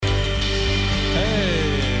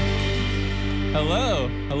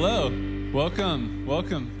Hello.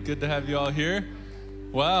 Welcome. Good to have you all here.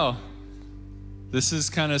 Wow. This is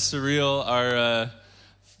kind of surreal. Our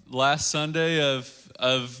last Sunday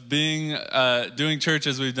of being doing church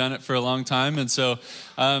as we've done it for a long time. And so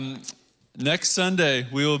next Sunday,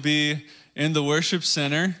 we will be in the worship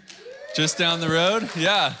center just down the road.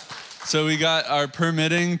 Yeah. So we got our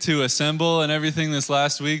permitting to assemble and everything this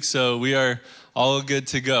last week. So we are all good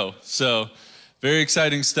to go. So very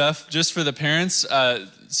exciting stuff. Just for the parents,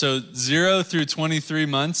 so 0 through 23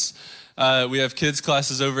 months, we have kids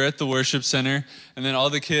classes over at the worship center. And then all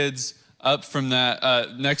the kids up from that,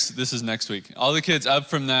 this is next week. All the kids up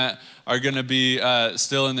from that are going to be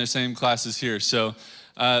still in their same classes here. So,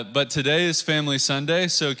 but today is Family Sunday.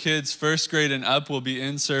 So kids first grade and up will be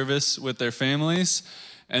in service with their families.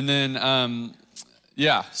 And then,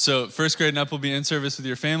 so first grade and up will be in service with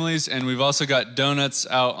your families. And we've also got donuts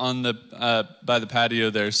out on the by the patio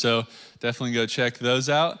there. So definitely go check those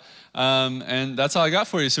out. And that's all I got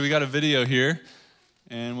for you. So we got a video here,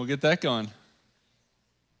 and we'll get that going.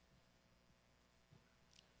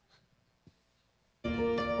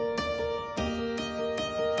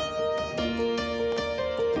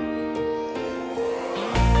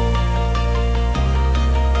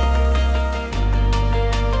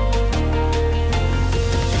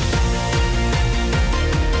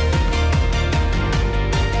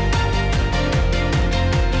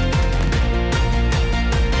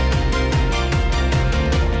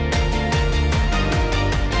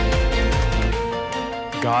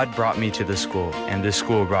 God brought me to this school, and this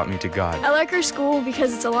school brought me to God. I like our school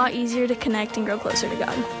because it's a lot easier to connect and grow closer to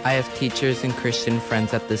God. I have teachers and Christian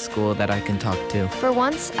friends at this school that I can talk to. For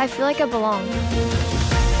once, I feel like I belong.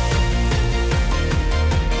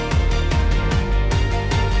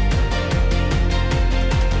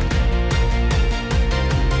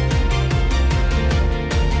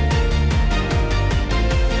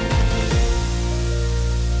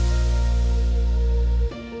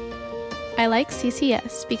 I like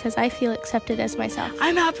CCS because I feel accepted as myself.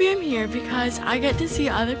 I'm happy I'm here because I get to see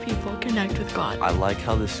other people connect with God. I like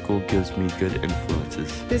how this school gives me good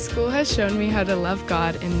influences. This school has shown me how to love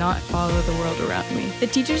God and not follow the world around me. The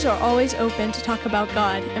teachers are always open to talk about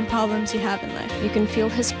God and problems you have in life. You can feel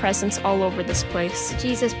His presence all over this place.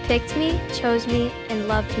 Jesus picked me, chose me, and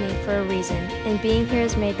loved me for a reason, and being here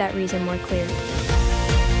has made that reason more clear.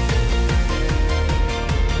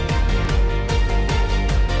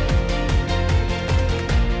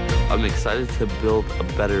 I'm excited to build a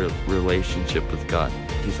better relationship with God.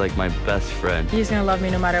 He's like my best friend. He's gonna love me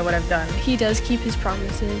no matter what I've done. He does keep His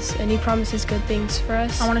promises, and He promises good things for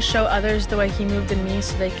us. I want to show others the way He moved in me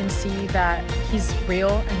so they can see that He's real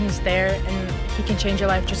and He's there and He can change your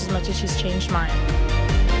life just as much as He's changed mine.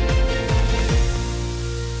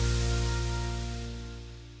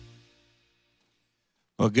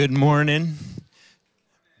 Well, good morning.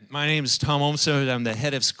 My name is Tom Olmsted. I'm the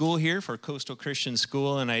head of school here for Coastal Christian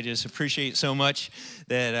School, and I just appreciate so much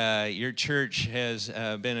that your church has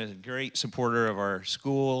been a great supporter of our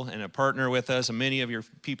school and a partner with us. And many of your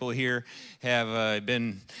people here have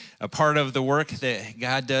been a part of the work that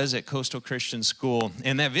God does at Coastal Christian School.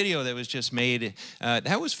 And that video that was just made,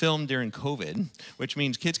 that was filmed during COVID, which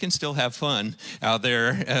means kids can still have fun out there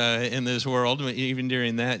in this world, even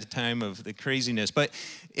during that time of the craziness. But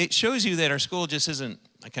it shows you that our school just isn't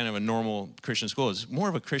a kind of a normal Christian school. It's more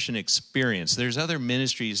of a Christian experience. There's other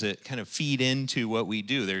ministries that kind of feed into what we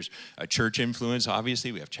do. There's a church influence,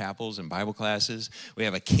 obviously. We have chapels and Bible classes. We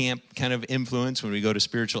have a camp kind of influence when we go to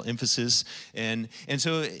spiritual emphasis. And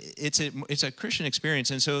so it's a Christian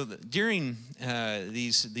experience. And so during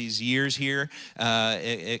these years here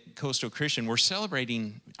at Coastal Christian, we're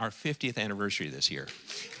celebrating our 50th anniversary this year.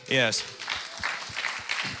 Yes.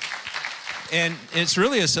 And it's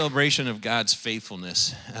really a celebration of God's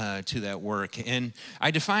faithfulness to that work. And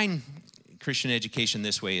I define Christian education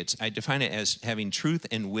this way. I define it as having truth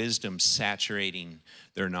and wisdom saturating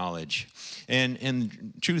their knowledge.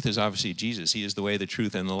 And truth is obviously Jesus. He is the way, the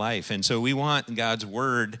truth, and the life. And so we want God's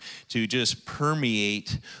word to just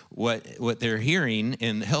permeate what they're hearing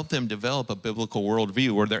and help them develop a biblical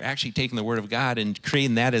worldview where they're actually taking the word of God and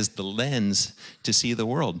creating that as the lens to see the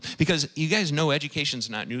world. Because you guys know education's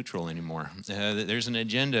not neutral anymore. There's an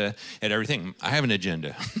agenda at everything. I have an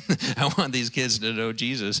agenda. I want these kids to know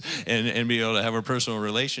Jesus and be able to have a personal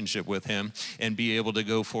relationship with him and be able to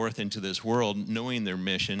go forth into this world knowing their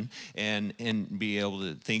mission and be able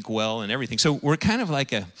to think well and everything. So we're kind of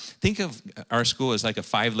like think of our school as like a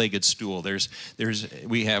 5-legged stool.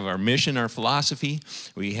 We have our mission, our philosophy,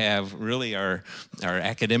 we have really our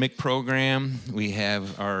academic program, we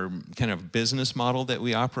have our kind of business model that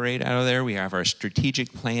we operate out of there, we have our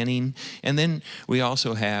strategic planning, and then we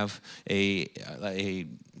also have a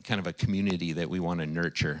kind of a community that we want to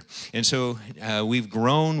nurture. And so we've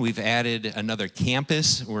grown, we've added another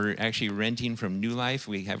campus. We're actually renting from New Life.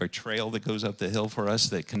 We have a trail that goes up the hill for us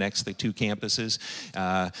that connects the 2 campuses.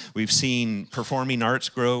 We've seen performing arts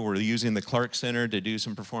grow. We're using the Clark Center to do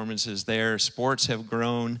some performances there. Sports have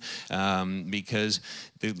grown because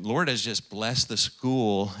the Lord has just blessed the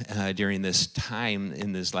school during this time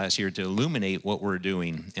in this last year to illuminate what we're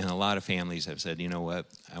doing. And a lot of families have said, you know what,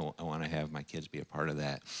 I want to have my kids be a part of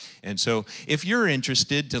that. And so if you're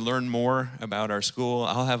interested to learn more about our school,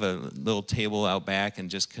 I'll have a little table out back and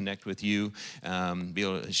just connect with you, be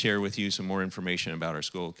able to share with you some more information about our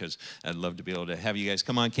school, because I'd love to be able to have you guys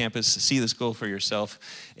come on campus, see the school for yourself,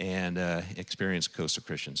 and experience Coastal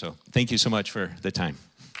Christian. So thank you so much for the time.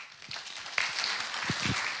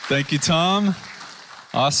 Thank you, Tom.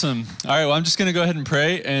 Awesome. All right, well, I'm just going to go ahead and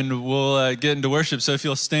pray, and we'll get into worship. So if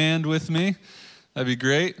you'll stand with me, that'd be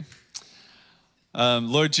great.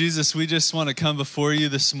 Lord Jesus, we just want to come before you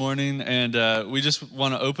this morning, and we just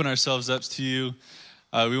want to open ourselves up to you.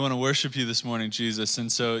 We want to worship you this morning, Jesus.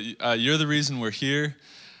 And so you're the reason we're here.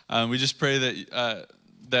 We just pray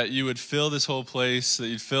that you would fill this whole place, that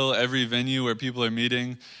you'd fill every venue where people are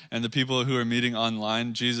meeting and the people who are meeting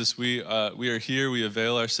online. Jesus, we are here. We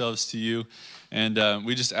avail ourselves to you. And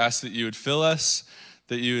we just ask that you would fill us,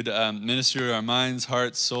 that you would minister to our minds,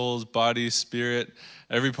 hearts, souls, bodies, spirit,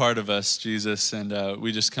 every part of us, Jesus. And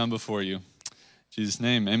we just come before you. In Jesus'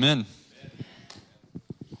 name, amen.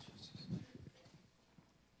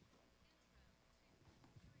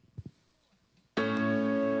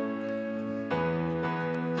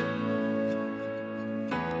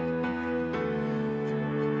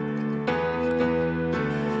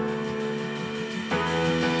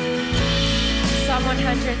 Psalm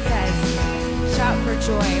 100 says, shout for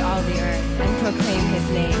joy, all the earth, and proclaim his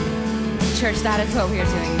name. Church, that is what we are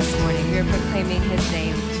doing this morning. We are proclaiming his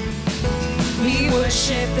name. We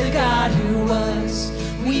worship the God who was.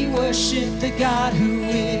 We worship the God who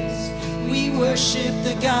is. We worship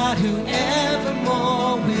the God who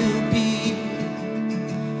evermore will be.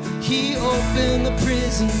 He opened the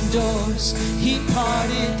prison doors. He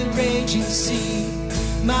parted the raging sea.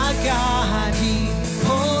 My God, he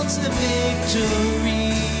holds the victory.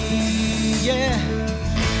 Yeah.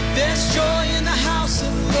 There's joy in the house of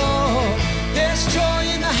the Lord. There's joy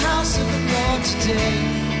in the house of the Lord today.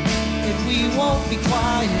 And we won't be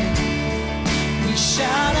quiet. We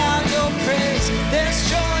shout out your praise. There's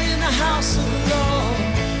joy in the house of the Lord.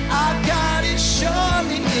 Our God is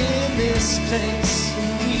surely in this place.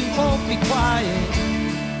 And we won't be quiet.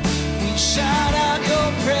 We shout out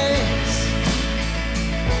your praise.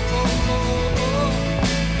 Oh, oh, oh.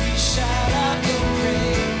 We shout out your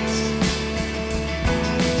praise.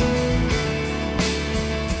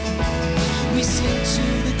 We sing to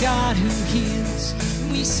the God who heals.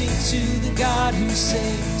 We sing to the God who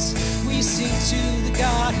saves. We sing to the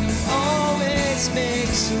God who always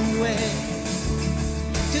makes a way.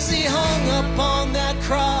 'Cause he hung up on that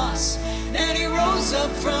cross and he rose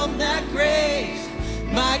up from that grave.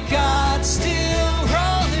 My God, still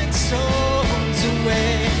rolling stones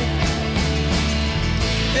away.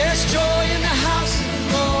 There's joy in the house of the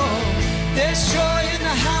Lord. There's joy in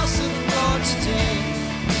the house of the Lord today.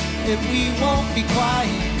 And we won't be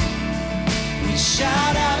quiet. We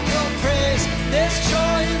shout out your praise. There's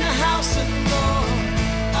joy in the house of the Lord.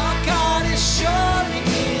 Our God is surely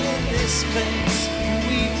in this place. And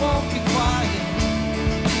we won't be quiet.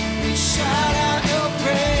 We shout out your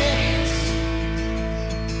praise.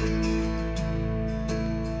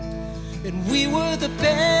 And we were the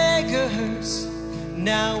beggars.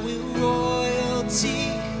 Now we're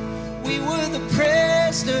royalty. We were the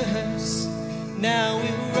prisoners. Now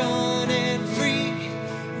we're running free.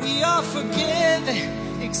 We are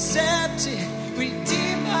forgiven, accepted,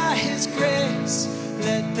 redeemed by his grace.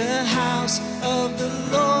 Let the house of the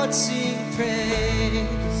Lord sing praise.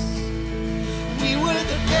 We were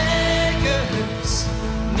the beggars.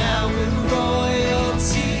 Now we're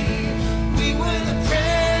royalty. We were the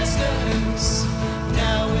prisoners.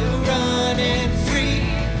 Now we're running free.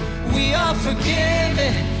 We are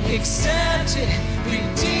forgiven, accepted,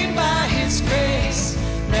 redeemed by his grace.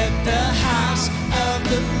 Let the house of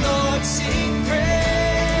the Lord sing praise.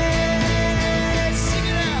 Sing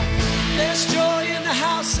it out.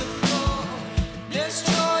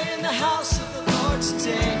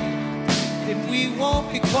 and we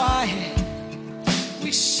won't be quiet.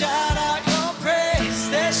 We shout out your praise.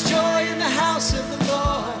 There's joy in the house of the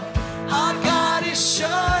Lord. Our God is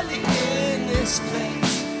surely in this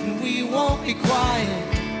place, and we won't be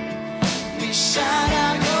quiet. We shout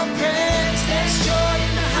out your praise. There's joy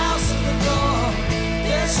in the house of the Lord.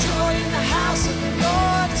 There's joy in the house of the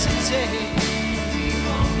Lord today. We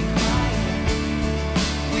won't be quiet.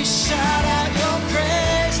 We shout out your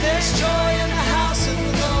praise. There's joy in the house of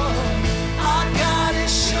the Lord. Our God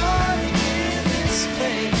is surely in this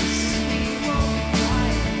place. We won't be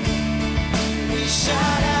quiet. We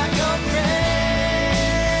shout out your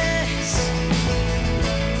praise.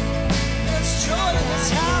 There's joy in this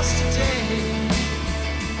house today.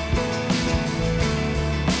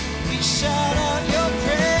 We shout out your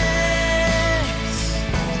praise.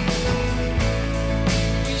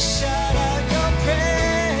 We shout out your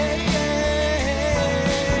praise.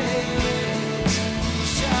 We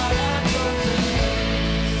shout out your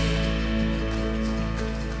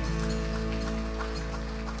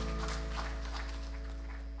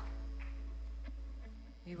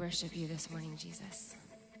We worship you this morning, Jesus.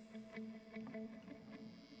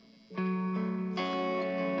 You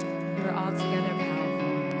are altogether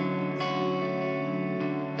powerful.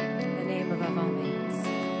 The name above all names.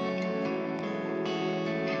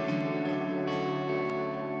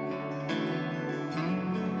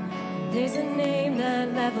 There's a name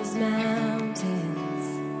that levels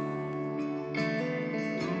mountains,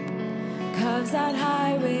 carves out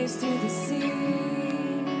highways through the sea.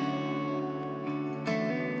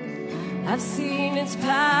 I've seen its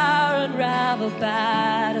power unravel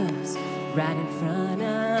battles right in front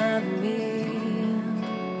of me.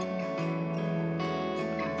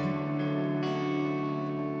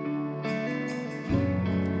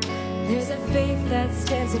 There's a faith that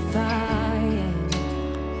stands defiant,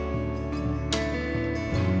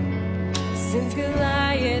 sends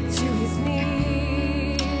Goliath to his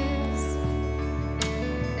knees.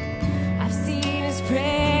 I've seen his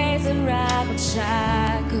praise unravel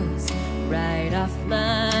shackles right off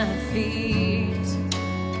my feet.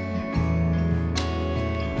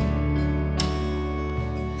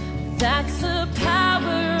 That's the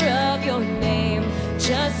power of your name.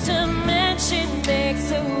 Just a mention makes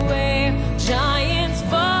a way. Giants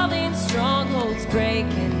falling, strongholds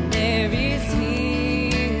breaking. There is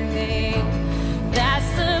healing. That's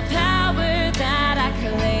the power that I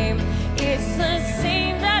claim. It's the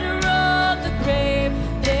same that rolled the grave.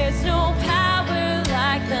 There's no power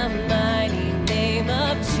like the mighty name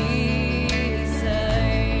of Jesus.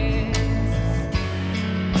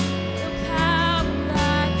 No power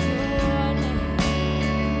like your name.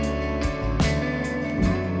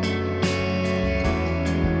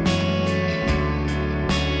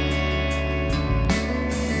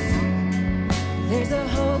 There's a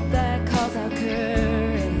hope that calls out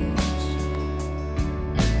courage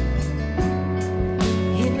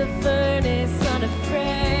in the furnace,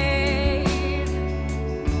 unafraid.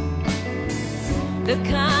 The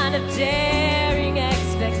kind of daring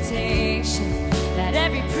expectation that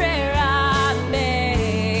every prayer I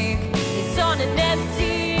make is on an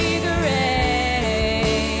empty grave.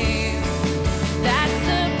 That's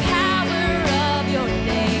the power of your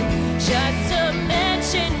name. Just a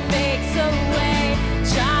mention makes a way.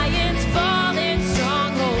 Giants falling,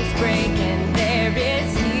 strongholds breaking. There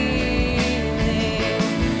is healing.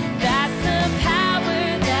 That's the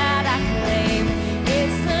power that I claim.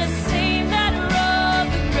 It's the same that rolled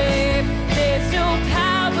the grave. There's no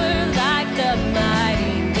power like the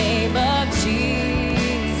mighty name of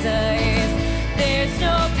Jesus. There's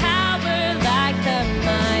no power like the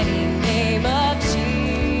mighty name of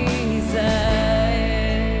Jesus.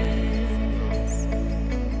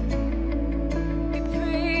 We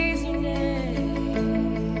praise your name.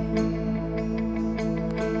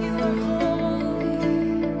 You are holy.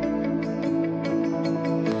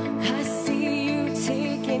 I see you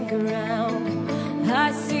taking ground.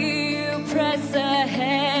 I see you press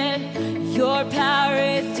ahead. Your power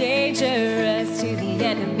is dangerous to the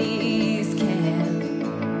enemy's camp.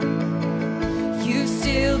 You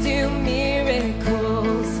still do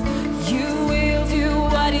miracles. You will do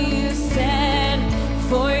what you said.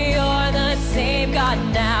 For you're the same God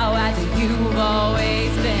now as you've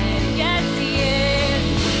always been. Yes, He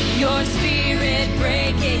is. Your spirit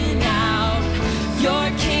breaking out. Your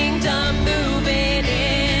kingdom moving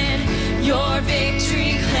in. Your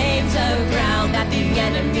victory claims the ground that the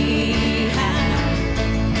enemy had.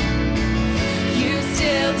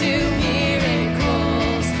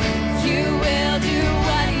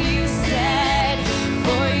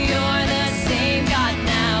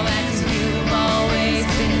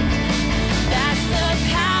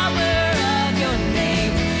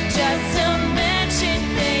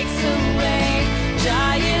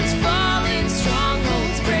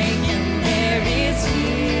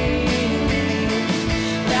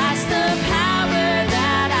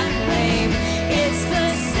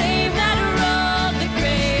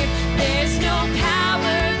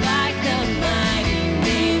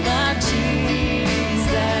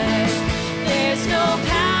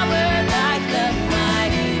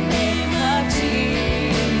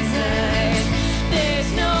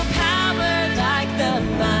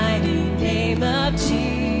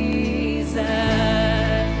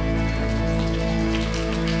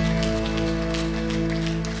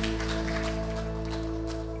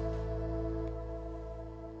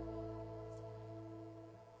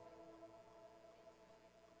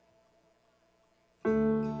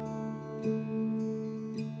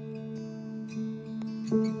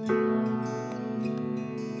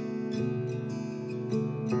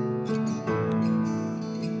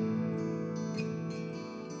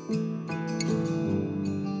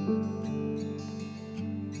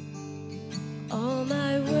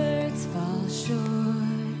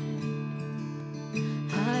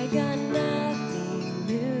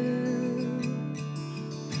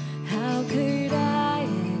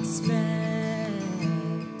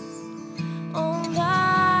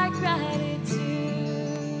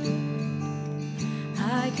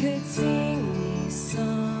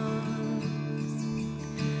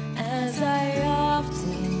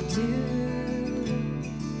 do,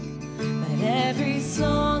 but every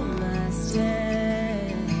song must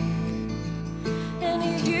end, and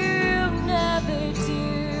you never do.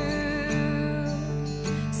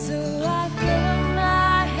 So I throw up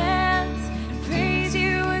my hands and praise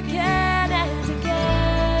you again and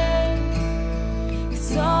again,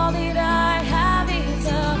 'cause all that I have is a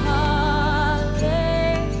hallelujah,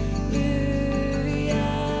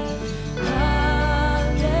 hallelujah.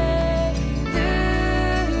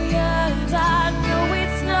 And I know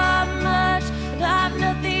it's not much, but I've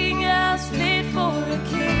nothing else fit for a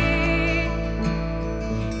king,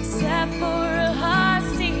 except for a heart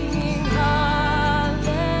singing hallelujah,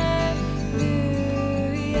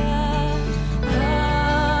 hallelujah.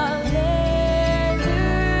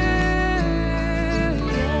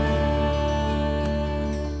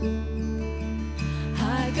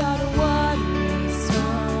 I got one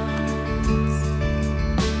response,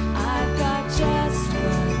 I've got just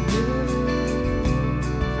one move,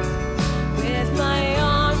 with my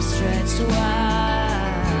arms stretched wide,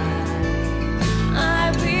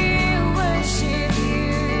 I will worship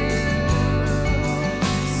you.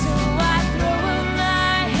 So I throw up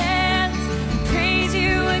my hands and praise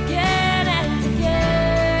you again and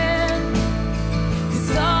again, 'cause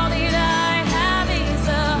all that I have is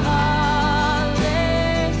a hallelujah,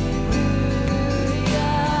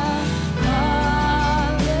 hallelujah.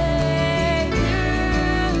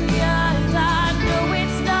 And I know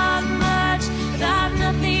it's not much, but I've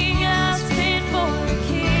nothing else fit for a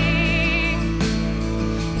king,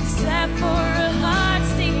 except for a heart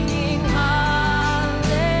singing hallelujah,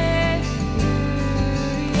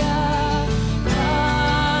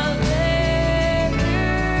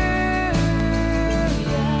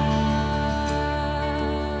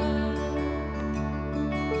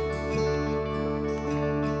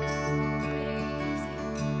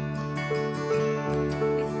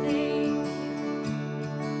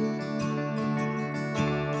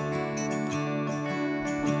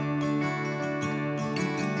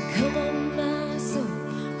 come on, my soul,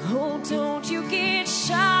 oh, don't you get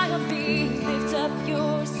shy on me. Lift up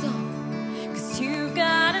your song, 'cause you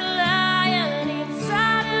got a lion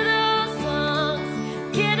inside of those lungs.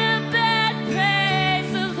 Get up and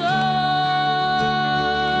praise the Lord.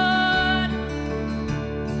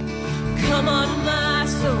 Come on, my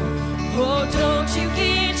soul, oh, don't you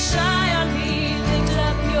get shy on me. Lift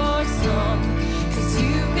up your song, 'cause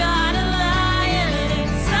you got a lion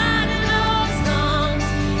inside of those lungs.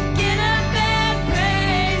 Get up and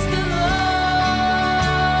praise the Lord.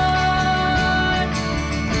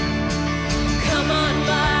 Come on,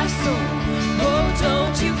 my soul, oh,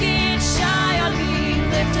 don't you get shy on me.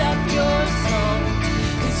 Lift up your song,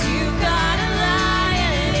 'cause you got a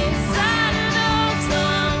lion inside of those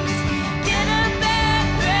lungs. Get up and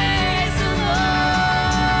praise the Lord.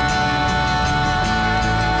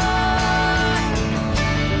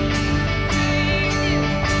 Praise you.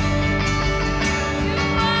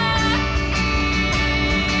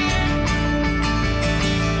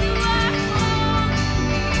 You are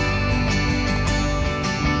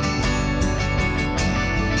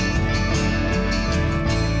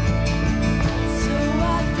So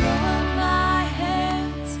I throw up my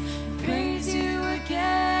hands, praise you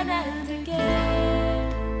again and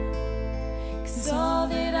again, 'cause all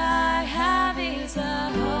that I have is a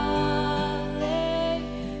hallelujah,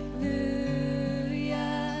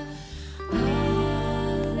 hallelujah.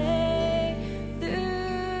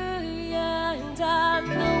 And I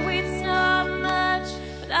know it's not much,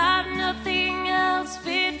 but I've nothing else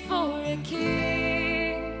fit for a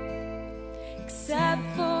king, except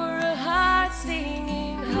for a heart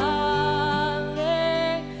singing hallelujah,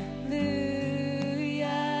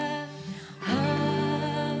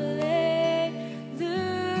 hallelujah.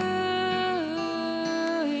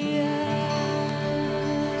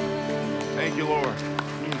 Thank you, Lord.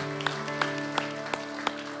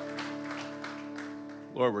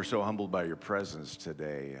 Lord, we're so humbled by your presence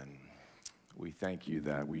today, and we thank you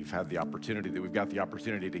that we've got the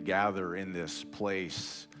opportunity to gather in this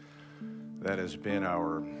place that has been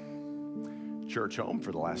our church home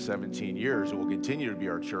for the last 17 years. It will continue to be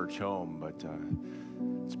our church home, but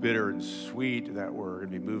it's bitter and sweet that we're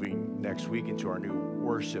going to be moving next week into our new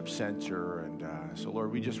worship center. And so,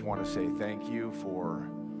 Lord, we just want to say thank you for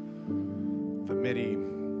the many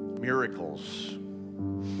miracles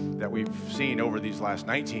that we've seen over these last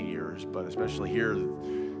 19 years, but especially here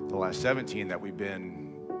the last 17 that we've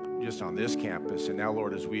been just on this campus. And now,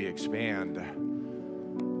 Lord, as we expand,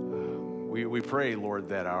 we pray, Lord,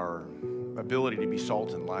 that our ability to be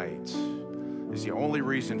salt and light is the only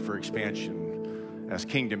reason for expansion as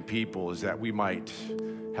kingdom people is that we might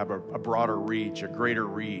have a broader reach, a greater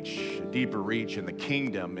reach, a deeper reach in the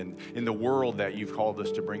kingdom and in the world that you've called us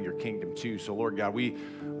to bring your kingdom to. So, Lord God, we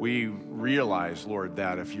realize, Lord,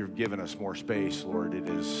 that if you've given us more space, Lord, it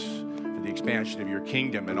is for the expansion of your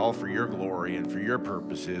kingdom and all for your glory and for your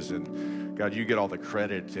purposes. And God, you get all the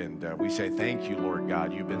credit, and we say thank you, Lord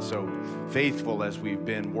God. You've been so faithful as we've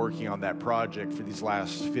been working on that project for these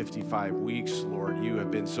last 55 weeks, Lord. You have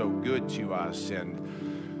been so good to us, and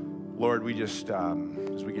Lord, we just,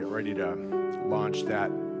 as we get ready to launch that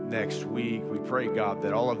next week, we pray, God,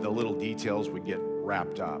 that all of the little details would get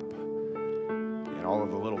wrapped up and all of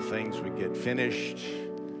the little things would get finished,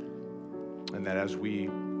 and that as we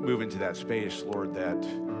move into that space, Lord, that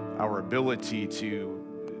our ability to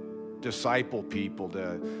disciple people,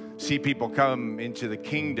 to see people come into the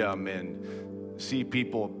kingdom and see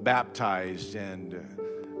people baptized and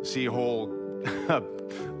see whole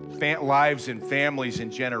lives and families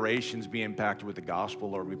and generations be impacted with the gospel,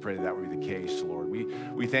 Lord, we pray that would be the case, Lord.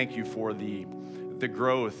 We thank you for the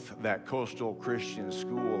growth that Coastal Christian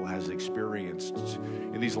School has experienced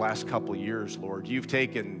in these last couple of years, Lord. You've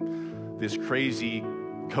taken this crazy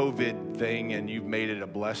COVID thing and you've made it a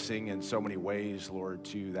blessing in so many ways, Lord,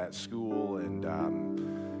 to that school. And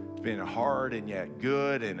it's been hard and yet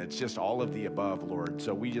good, and it's just all of the above, Lord.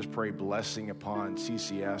 So we just pray blessing upon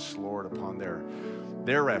CCS, Lord, upon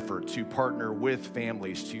their effort to partner with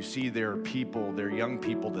families to see their people, their young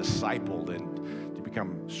people discipled and to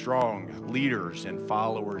become strong leaders and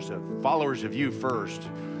followers of you first,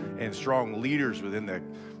 and strong leaders within the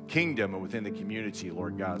kingdom and within the community,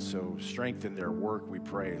 Lord God. So strengthen their work, we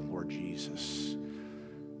pray, Lord Jesus.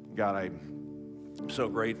 God, I'm so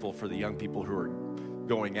grateful for the young people who are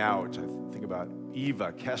going out. I think about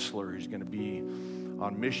Eva Kessler, who's going to be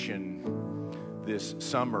on mission this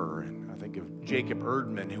summer, and I think of Jacob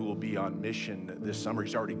Erdman, who will be on mission this summer.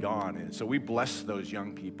 He's already gone. And so we bless those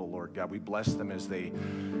young people, Lord God. We bless them as they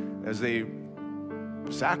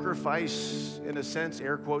sacrifice, in a sense,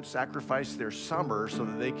 air quotes, sacrifice their summer so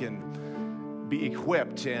that they can be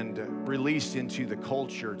equipped and released into the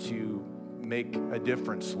culture to make a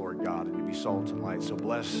difference, Lord God, and to be salt and light. So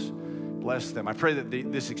bless them. I pray that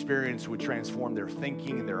this experience would transform their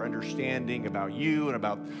thinking and their understanding about you and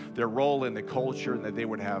about their role in the culture, and that they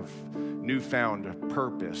would have newfound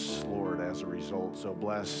purpose, Lord, as a result. So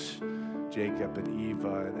bless Jacob and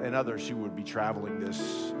Eva and others who would be traveling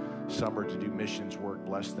this summer to do missions work.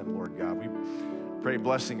 Bless them, Lord God. We pray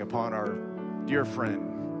blessing upon our dear friend,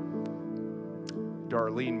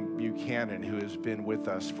 Darlene Buchanan, who has been with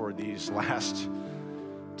us for these last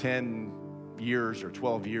 10 years or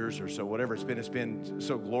 12 years or so, whatever it's been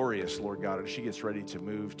so glorious, Lord God. And she gets ready to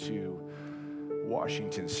move to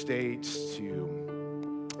Washington State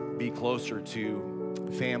to be closer to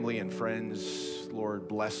family and friends. Lord,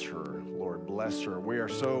 bless her. Lord, bless her. We are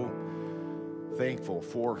so thankful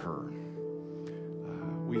for her.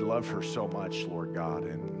 We love her so much, Lord God,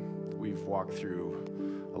 and we've walked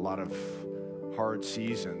through a lot of hard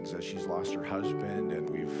seasons as she's lost her husband, and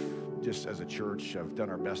we've just as a church have done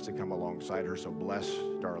our best to come alongside her. So bless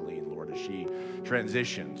Darlene, Lord, as she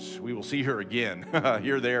transitions. We will see her again,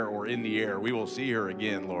 here, there, or in the air. We will see her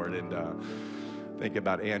again, Lord. And think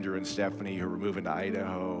about Andrew and Stephanie, who are moving to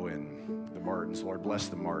Idaho, and the Martins. Lord, bless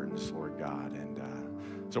the Martins, Lord God. And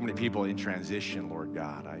so many people in transition, Lord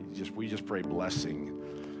God. We just pray blessing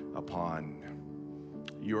upon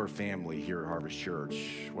your family here at Harvest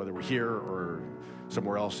Church, whether we're here or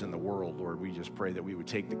somewhere else in the world, Lord. We just pray that we would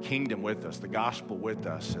take the kingdom with us, the gospel with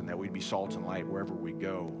us, and that we'd be salt and light wherever we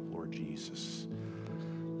go, Lord Jesus.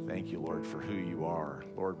 Thank you, Lord, for who you are.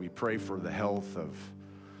 Lord, we pray for the health of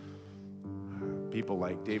people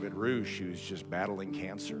like David Roosh, who's just battling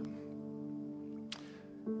cancer.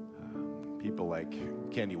 People like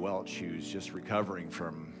Kenny Welch, who's just recovering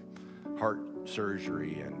from heart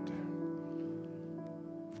surgery, and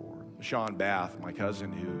for Sean Bath, my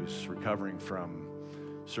cousin, who's recovering from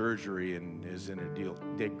surgery and is in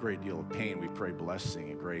a great deal of pain. We pray blessing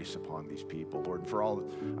and grace upon these people, Lord. For all,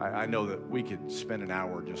 I know that we could spend an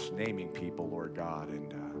hour just naming people, Lord God,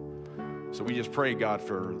 and so we just pray, God,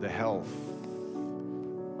 for the health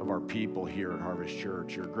of our people here at Harvest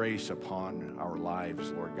Church, your grace upon our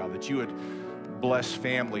lives, Lord God, that you would bless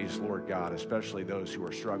families, Lord God, especially those who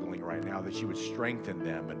are struggling right now, that you would strengthen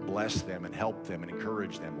them and bless them and help them and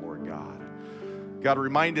encourage them, Lord God. God,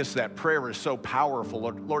 remind us that prayer is so powerful.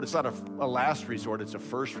 Lord, it's not a last resort, it's a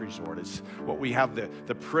first resort. It's what we have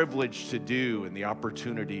the privilege to do and the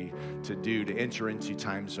opportunity to do, to enter into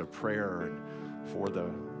times of prayer and for the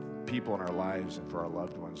people in our lives and for our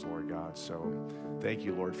loved ones, Lord God. So thank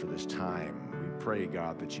you, Lord, for this time. We pray,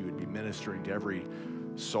 God, that you would be ministering to every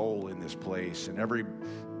soul in this place and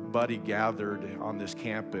everybody gathered on this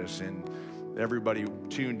campus and everybody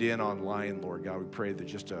tuned in online, Lord God. We pray that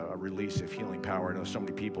just a release of healing power. I know so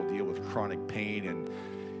many people deal with chronic pain and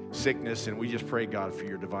sickness, and we just pray, God, for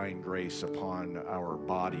your divine grace upon our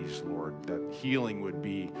bodies, Lord, that healing would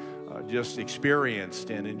be just experienced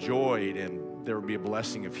and enjoyed, and there would be a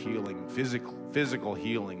blessing of healing, physical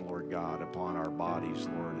healing, Lord God, upon our bodies,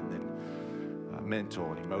 Lord, and then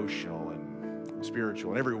mental and emotional and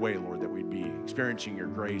spiritual, in every way, Lord, that we'd be experiencing your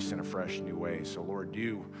grace in a fresh new way. So, Lord,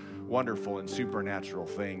 do wonderful and supernatural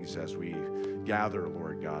things as we gather,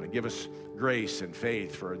 Lord God, and give us grace and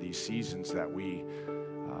faith for these seasons that we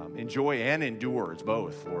enjoy and endure. It's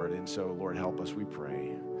both, Lord. And so, Lord, help us, we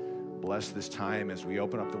pray. Bless this time as we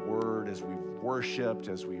open up the Word, as we've worshiped,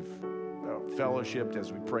 as we've fellowshipped,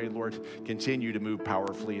 as we pray, Lord. Continue to move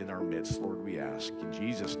powerfully in our midst, Lord, we ask. In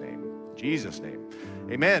Jesus' name. Jesus' name.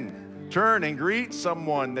 Amen. Turn and greet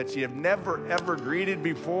someone that you have never, ever greeted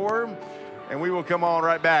before, and we will come on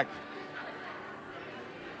right back.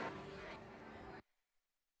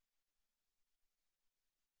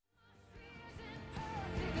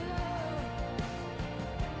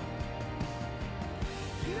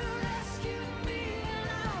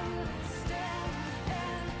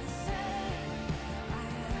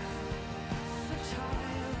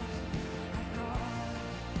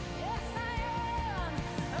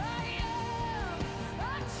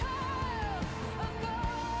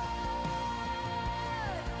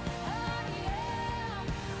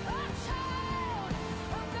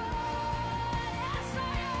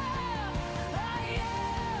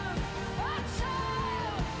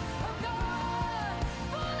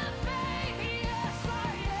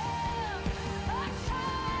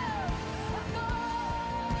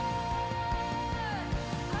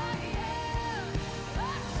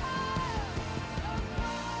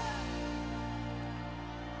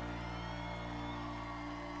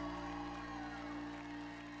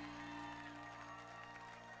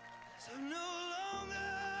 I'm no longer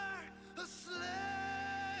a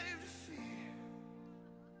slave to fear.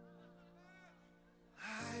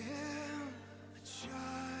 I am a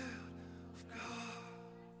child of God.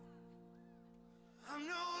 I'm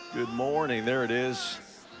no Good morning. There it is.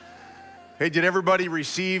 Hey, did everybody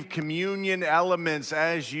receive communion elements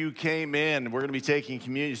as you came in? We're going to be taking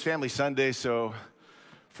communion. It's Family Sunday, so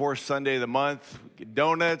fourth Sunday of the month,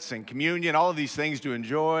 donuts and communion, all of these things to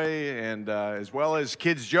enjoy, and as well as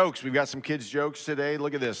kids' jokes. We've got some kids' jokes today.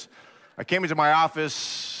 Look at this. I came into my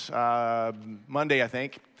office Monday, I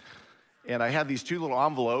think, and I had these two little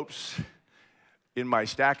envelopes in my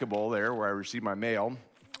stackable there where I received my mail,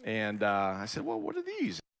 and I said, well, what are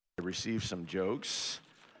these? I received some jokes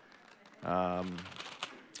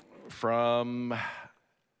from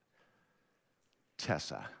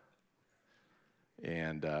Tessa.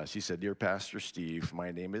 And she said, Dear Pastor Steve,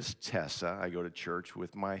 my name is Tessa. I go to church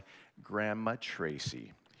with my grandma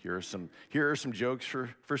Tracy. Here are some jokes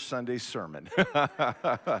for Sunday's sermon.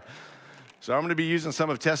 So I'm going to be using some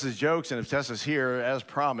of Tessa's jokes, and if Tessa's here, as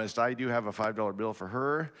promised, I do have a $5 bill for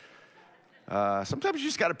her. Sometimes you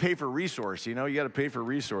just got to pay for resource, you got to pay for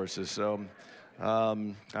resources. So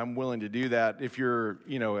I'm willing to do that. If you're,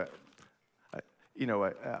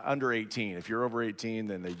 under 18. If you're over 18,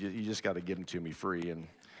 then you just got to give them to me free,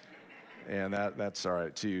 and that's all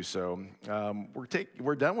right too. So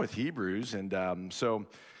we're done with Hebrews, and so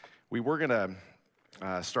we were gonna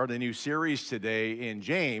start a new series today in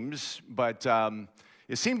James, but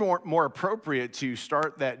it seemed more appropriate to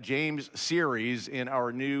start that James series in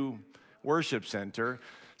our new worship center.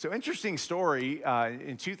 So interesting story.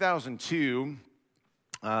 In 2002,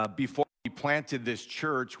 before we planted this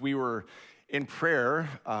church, we were in prayer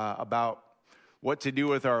about what to do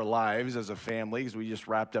with our lives as a family, because we just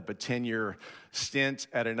wrapped up a 10-year stint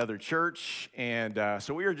at another church, and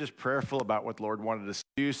so we were just prayerful about what the Lord wanted us to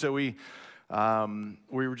do. So we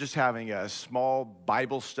were just having a small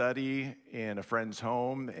Bible study in a friend's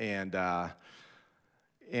home, and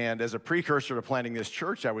as a precursor to planting this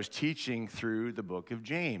church, I was teaching through the book of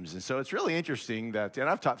James. And so it's really interesting that, and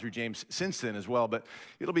I've taught through James since then as well, but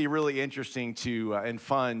it'll be really interesting and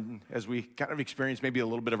fun as we kind of experience maybe a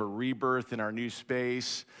little bit of a rebirth in our new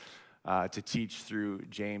space to teach through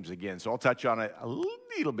James again. So I'll touch on it a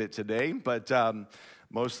little bit today, but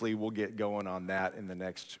mostly we'll get going on that in the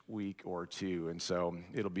next week or two. And so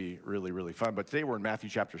it'll be really, really fun. But today we're in Matthew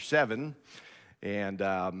chapter 7. And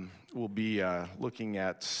we'll be looking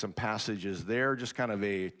at some passages there, just kind of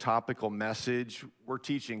a topical message. We're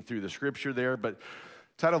teaching through the scripture there, but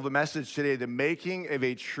title of the message today, The Making of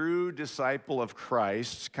a True Disciple of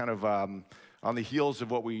Christ, kind of on the heels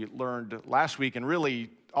of what we learned last week and really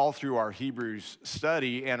all through our Hebrews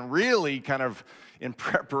study and really kind of in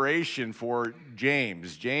preparation for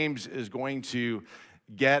James. James is going to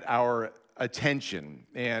get our attention,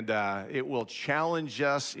 and it will challenge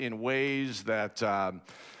us in ways that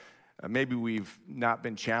maybe we've not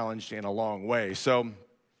been challenged in a long way. So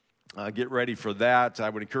get ready for that. I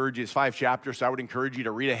would encourage you, it's 5 chapters, so I would encourage you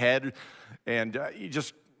to read ahead. And you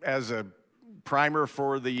just as a primer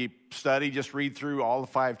for the study, just read through all the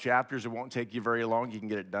 5 chapters. It won't take you very long. You can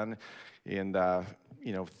get it done in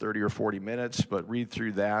 30 or 40 minutes, but read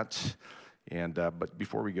through that. And but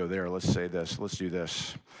before we go there, let's say this. Let's do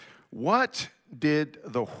this. Why did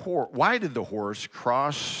the horse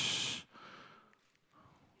cross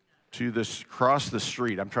the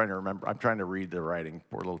street? I'm trying to remember. I'm trying to read the writing.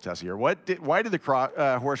 Poor little Tessie here. Why did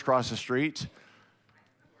the horse cross the street?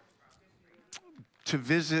 To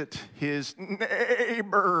visit his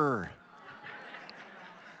neighbor.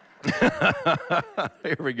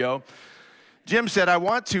 Here we go. Jim said, I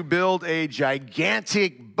want to build a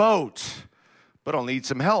gigantic boat, but I'll need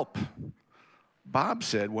some help. Bob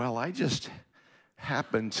said, well, I just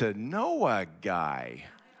happen to know a guy.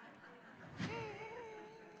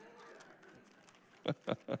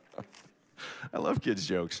 I love kids'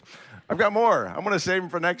 jokes. I've got more. I'm going to save them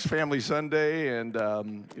for next Family Sunday, and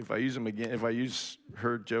if I use them again, if I use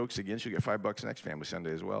her jokes again, she'll get $5 next Family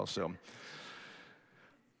Sunday as well. So,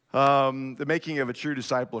 the making of a true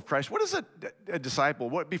disciple of Christ. What is a disciple?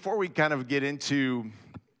 Before we kind of get into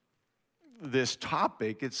this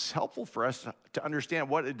topic, it's helpful for us to understand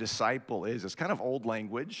what a disciple is. It's kind of old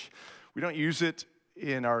language. We don't use it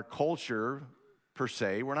in our culture per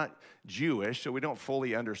se. We're not Jewish, so we don't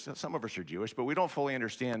fully understand. Some of us are Jewish, but we don't fully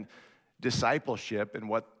understand discipleship and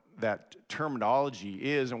what that terminology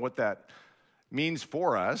is and what that means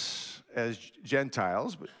for us as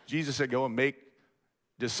Gentiles. But Jesus said, go and make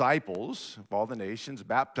disciples of all the nations,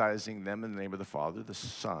 baptizing them in the name of the Father, the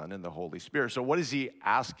Son, and the Holy Spirit. So what is he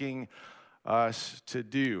asking us to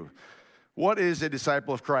do? What is a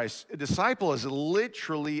disciple of Christ? A disciple is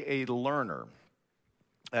literally a learner.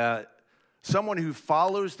 Someone who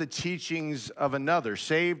follows the teachings of another,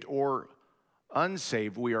 saved or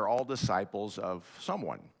unsaved. We are all disciples of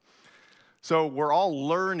someone. So we're all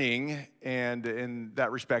learning and in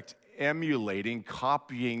that respect, emulating,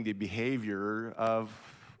 copying the behavior of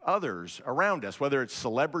others around us, whether it's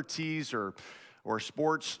celebrities or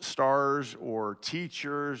sports stars or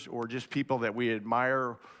teachers or just people that we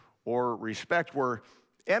admire or respect. We're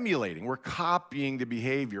emulating, we're copying the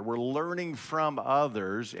behavior, we're learning from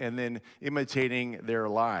others and then imitating their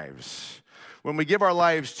lives. When we give our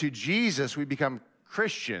lives to Jesus, we become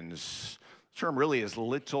Christians. The term really is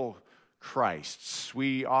little Christs.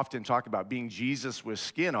 We often talk about being Jesus with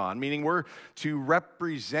skin on, meaning we're to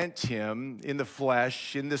represent him in the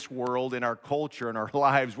flesh, in this world, in our culture, in our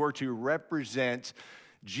lives. We're to represent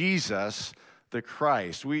Jesus the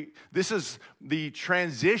Christ. This is the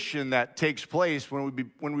transition that takes place when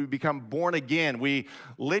we become born again. We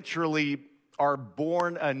literally are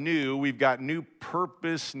born anew. We've got new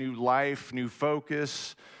purpose, new life, new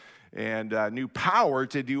focus, and new power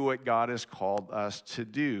to do what God has called us to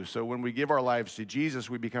do. So when we give our lives to Jesus,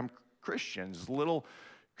 we become Christians, little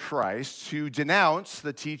Christs who denounce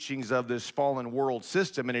the teachings of this fallen world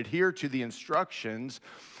system and adhere to the instructions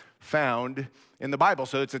found in the Bible.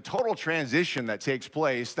 So it's a total transition that takes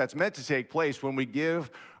place, that's meant to take place when we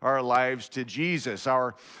give our lives to Jesus.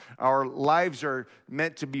 Our lives are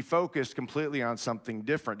meant to be focused completely on something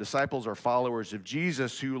different. Disciples are followers of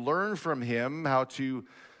Jesus who learn from him how to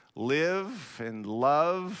live and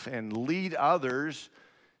love and lead others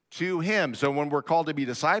to him. So when we're called to be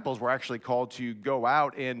disciples, we're actually called to go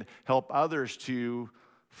out and help others to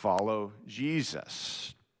follow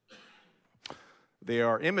Jesus. They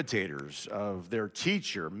are imitators of their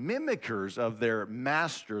teacher, mimickers of their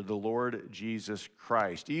master, the Lord Jesus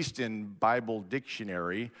Christ. Easton's Bible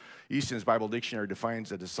Dictionary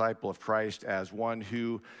defines a disciple of Christ as one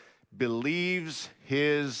who believes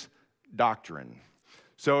his doctrine.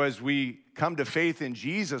 So as we come to faith in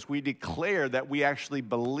Jesus, we declare that we actually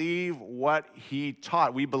believe what he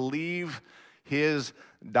taught. We believe his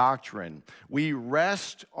doctrine. We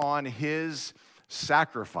rest on his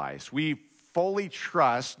sacrifice. We fully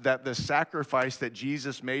trust that the sacrifice that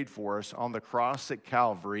Jesus made for us on the cross at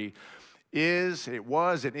Calvary is, and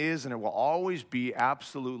it will always be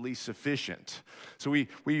absolutely sufficient. So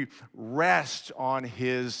we rest on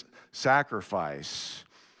his sacrifice.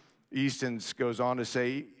 Easton goes on to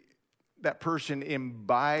say that person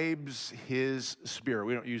imbibes his spirit.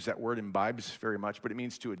 We don't use that word imbibes very much, but it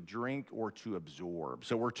means to drink or to absorb.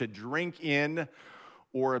 So we're to drink in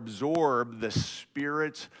or absorb the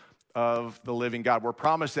Spirit of the living God. We're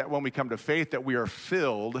promised that when we come to faith that we are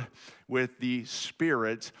filled with the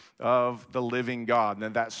Spirit of the living God.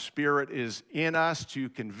 And that Spirit is in us to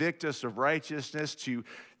convict us of righteousness, to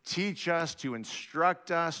teach us, to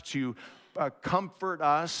instruct us, to comfort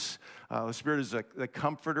us. The Spirit is the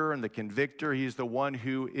comforter and the convictor. He's the one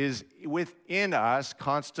who is within us,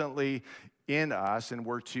 constantly in us, and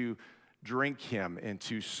we're to drink him and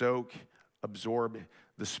to soak, absorb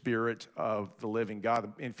the Spirit of the living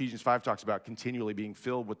God. Ephesians 5 talks about continually being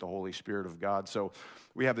filled with the Holy Spirit of God. So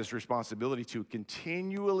we have this responsibility to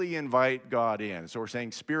continually invite God in. So we're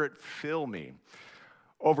saying, Spirit, fill me.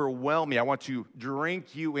 Overwhelm me. I want to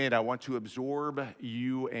drink you in. I want to absorb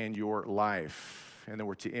you and your life. And then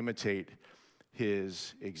we're to imitate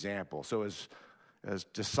his example. So as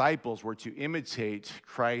disciples, we're to imitate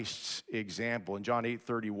Christ's example. In John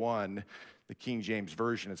 8:31, the King James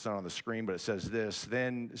Version, it's not on the screen, but it says this: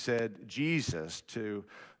 Then said Jesus to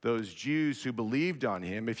those Jews who believed on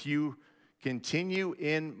him, if you continue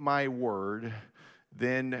in my word,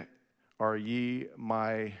 then are ye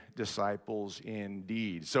my disciples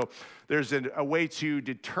indeed. So there's a way to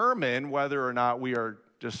determine whether or not we are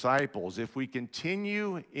disciples. If we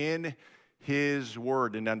continue in his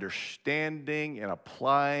word and understanding and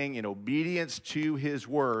applying in obedience to his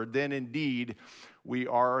word, then indeed we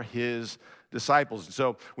are his disciples.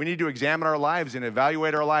 So we need to examine our lives and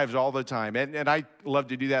evaluate our lives all the time. And I love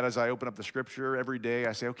to do that as I open up the scripture every day.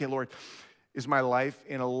 I say, okay, Lord, is my life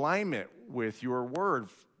in alignment with your word?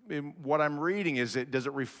 What I'm reading, does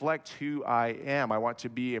it reflect who I am? I want to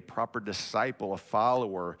be a proper disciple, a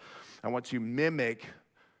follower. I want to mimic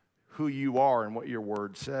who you are and what your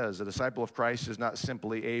word says. A disciple of Christ is not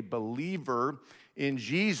simply a believer in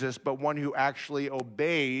Jesus, but one who actually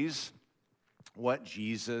obeys what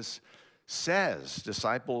Jesus says.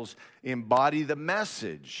 Disciples embody the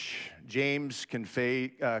message. James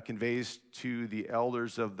conveys to the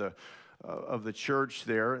elders of the church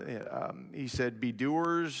there. He said, be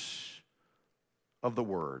doers of the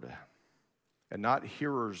word and not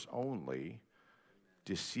hearers only,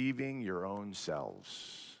 deceiving your own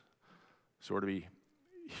selves. So we're to be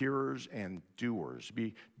hearers and doers.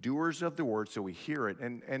 Be doers of the word so we hear it.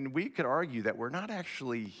 And we could argue that we're not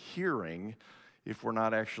actually hearing if we're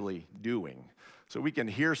not actually doing. So we can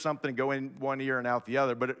hear something go in one ear and out the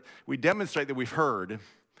other, but we demonstrate that we've heard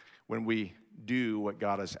when we do what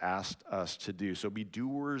God has asked us to do. So be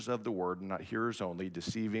doers of the word and not hearers only,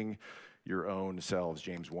 deceiving your own selves,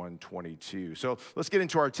 James 1:22. So let's get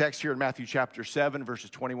into our text here in Matthew chapter 7, verses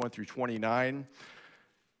 21 through 29.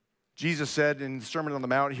 Jesus said in the Sermon on the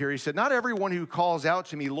Mount here, he said, not everyone who calls out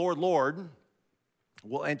to me, Lord, Lord,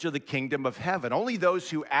 will enter the kingdom of heaven. Only those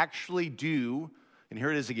who actually do, and here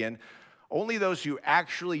it is again, only those who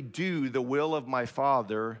actually do the will of my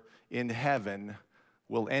Father in heaven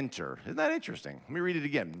will enter. Isn't that interesting? Let me read it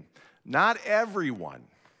again. Not everyone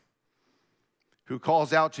who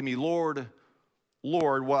calls out to me, Lord,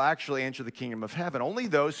 Lord, will actually enter the kingdom of heaven. Only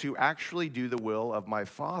those who actually do the will of my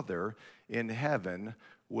Father in heaven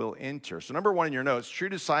will enter. So number one in your notes, true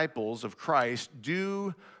disciples of Christ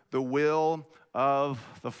do the will of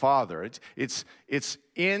the Father. It's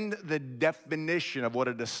in the definition of what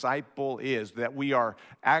a disciple is, that we are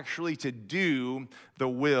actually to do the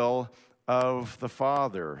will of the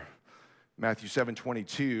Father. Matthew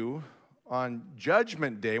 7:22, on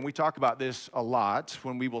Judgment Day, and we talk about this a lot,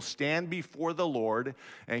 when we will stand before the Lord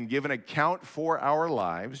and give an account for our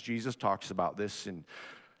lives. Jesus talks about this in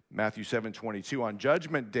Matthew 7:22. On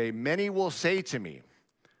Judgment Day, many will say to me,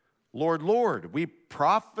 Lord, Lord, we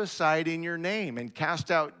prophesied in your name and cast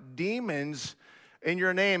out demons in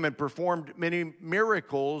your name and performed many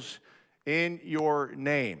miracles in your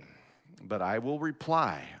name. But I will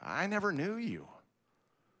reply, I never knew you.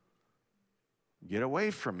 Get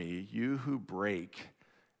away from me, you who break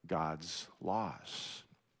God's laws.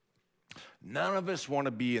 None of us want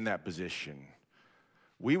to be in that position.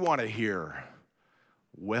 We want to hear,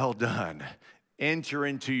 well done. Enter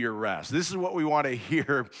into your rest. This is what we want to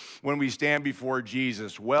hear when we stand before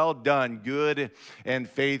Jesus. Well done, good and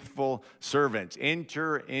faithful servant.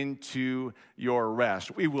 Enter into your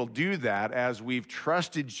rest. We will do that as we've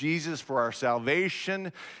trusted Jesus for our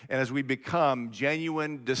salvation and as we become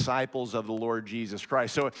genuine disciples of the Lord Jesus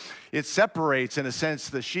Christ. So it separates, in a sense,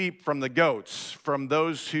 the sheep from the goats, from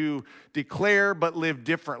those who declare but live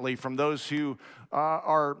differently, from those who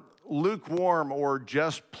are lukewarm or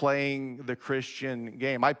just playing the Christian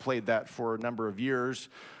game. I played that for a number of years.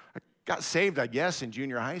 I got saved, I guess, in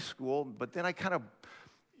junior high school, but then I kind of,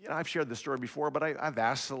 I've shared this story before, but I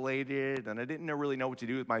vacillated, and I didn't really know what to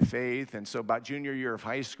do with my faith. And so about junior year of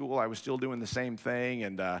high school, I was still doing the same thing.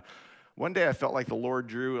 And one day I felt like the Lord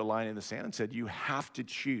drew a line in the sand and said, you have to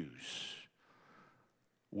choose.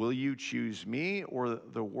 Will you choose me or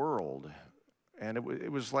the world? And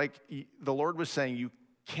it was like the Lord was saying, you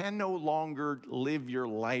can no longer live your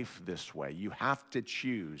life this way. You have to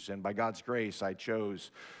choose. And by God's grace, I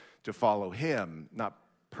chose to follow him, not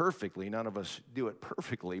perfectly. None of us do it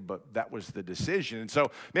perfectly, but that was the decision. And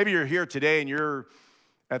so maybe you're here today and you're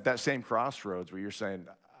at that same crossroads where you're saying,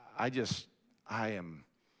 I am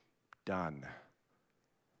done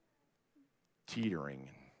teetering,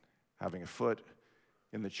 having a foot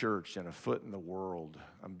in the church and a foot in the world.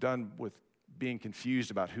 I'm done with being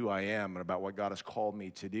confused about who I am and about what God has called me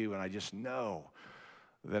to do, and I just know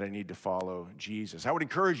that I need to follow Jesus. I would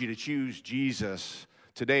encourage you to choose Jesus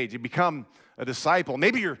today, to become a disciple.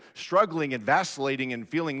 Maybe you're struggling and vacillating and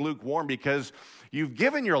feeling lukewarm because you've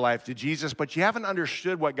given your life to Jesus, but you haven't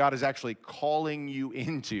understood what God is actually calling you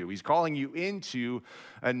into. He's calling you into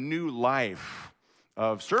a new life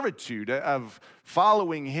of servitude, of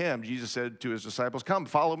following him. Jesus said to his disciples, come,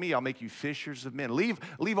 follow me, I'll make you fishers of men.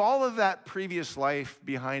 Leave all of that previous life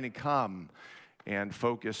behind and come and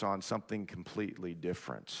focus on something completely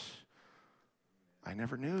different. I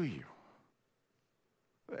never knew you.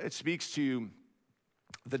 It speaks to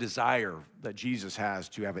the desire that Jesus has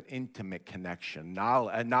to have an intimate connection,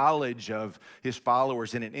 a knowledge of his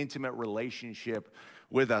followers in an intimate relationship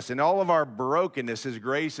with us. In all of our brokenness, his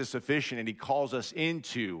grace is sufficient, and he calls us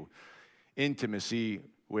into intimacy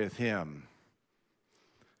with him.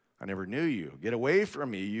 I never knew you. Get away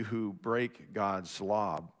from me, you who break God's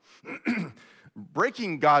law.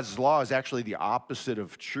 Breaking God's law is actually the opposite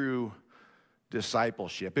of true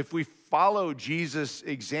discipleship. If we follow Jesus'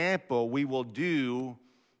 example, we will do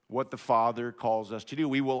what the Father calls us to do.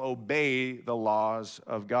 We will obey the laws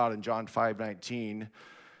of God. In John 5:19,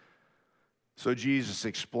 so Jesus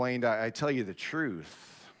explained, I tell you the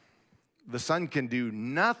truth, the Son can do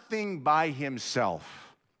nothing by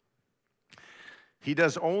himself. He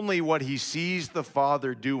does only what he sees the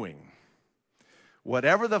Father doing.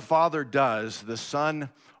 Whatever the Father does, the Son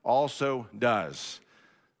also does.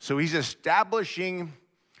 So he's establishing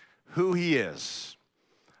who he is.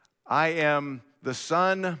 I am the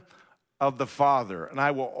Son of the Father, and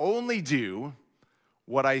I will only do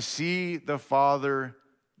what I see the Father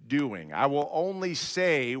doing. I will only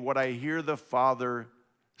say what I hear the Father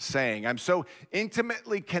saying. I'm so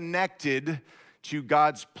intimately connected to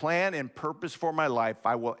God's plan and purpose for my life,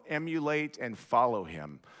 I will emulate and follow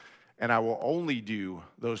him, and I will only do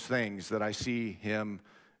those things that I see him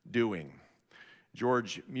doing.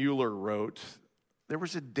 George Mueller wrote, there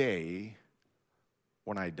was a day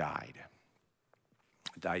when I died.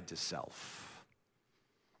 I died to self.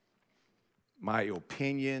 My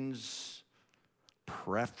opinions,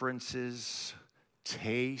 preferences,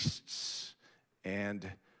 tastes, and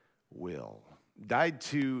will. Died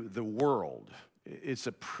to the world, its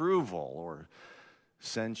approval or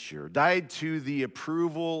censure. Died to the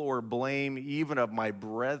approval or blame even of my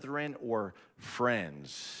brethren or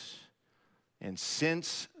friends. And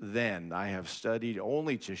since then, I have studied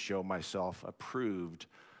only to show myself approved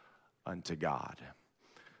unto God.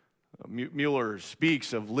 Mueller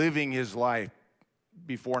speaks of living his life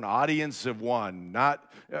before an audience of one,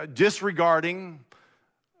 not disregarding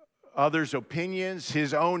others' opinions,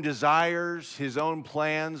 his own desires, his own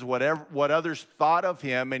plans, what others thought of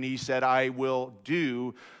him, and he said, I will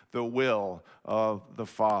do the will of the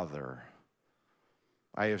Father.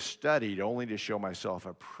 I have studied only to show myself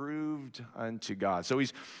approved unto God. So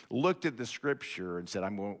he's looked at the scripture and said,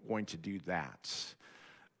 I'm going to do that.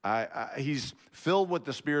 He's filled with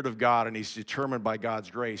the Spirit of God, and he's determined by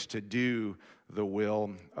God's grace to do the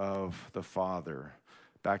will of the Father.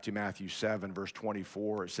 Back to Matthew 7, verse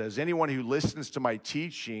 24, it says, anyone who listens to my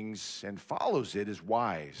teachings and follows it is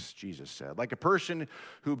wise, Jesus said, like a person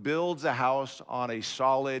who builds a house on a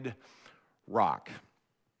solid rock.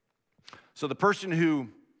 So the person who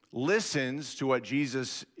listens to what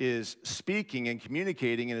Jesus is speaking and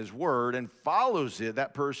communicating in his word and follows it,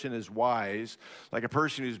 that person is wise, like a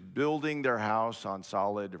person who's building their house on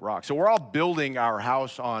solid rock. So we're all building our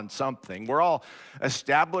house on something. We're all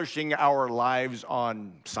establishing our lives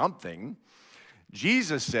on something.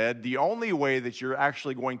 Jesus said the only way that you're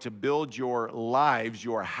actually going to build your lives,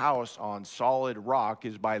 your house on solid rock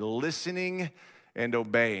is by listening and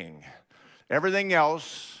obeying. Everything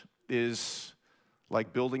else is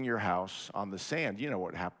like building your house on the sand. You know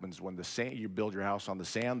what happens when you build your house on the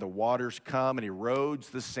sand. The waters come and erodes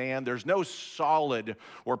the sand. There's no solid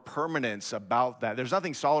or permanence about that. There's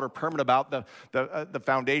nothing solid or permanent about the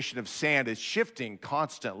foundation of sand. It's shifting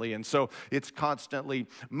constantly, and so it's constantly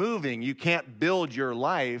moving. You can't build your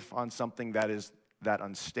life on something that is that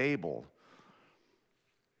unstable.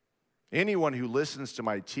 Anyone who listens to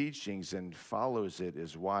my teachings and follows it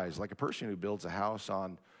is wise, like a person who builds a house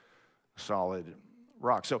on solid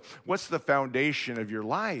rock. So what's the foundation of your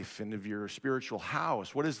life and of your spiritual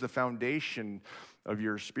house? What is the foundation of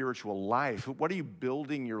your spiritual life? What are you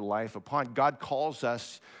building your life upon? God calls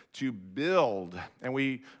us to build, and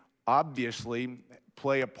we obviously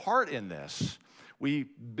play a part in this. We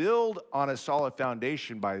build on a solid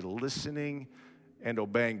foundation by listening and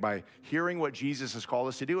obeying, by hearing what Jesus has called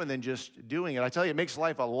us to do and then just doing it. I tell you, it makes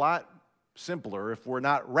life a lot simpler if we're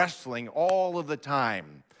not wrestling all of the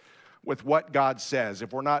time with what God says,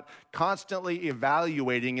 if we're not constantly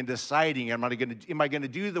evaluating and deciding, am I going to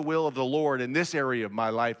do the will of the Lord in this area of my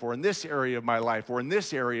life, or in this area of my life, or in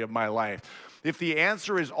this area of my life? If the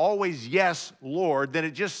answer is always yes, Lord, then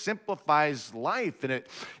it just simplifies life, and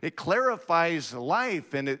it clarifies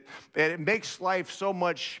life, and it makes life so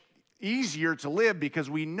much easier to live, because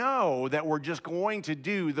we know that we're just going to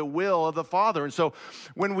do the will of the Father. And so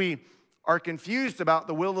when we are confused about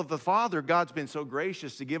the will of the Father, God's been so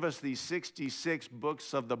gracious to give us these 66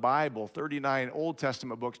 books of the Bible, 39 Old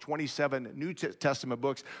Testament books, 27 New Testament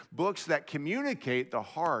books, books that communicate the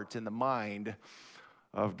heart and the mind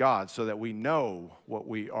of God so that we know what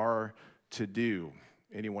we are to do.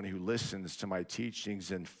 Anyone who listens to my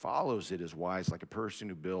teachings and follows it is wise, like a person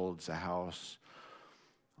who builds a house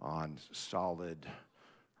on solid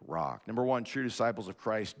rock. Number one, true disciples of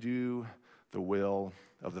Christ do the will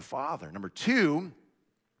of the Father. Number two,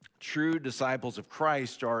 true disciples of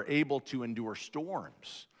Christ are able to endure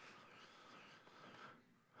storms.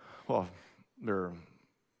 Well, their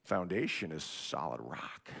foundation is solid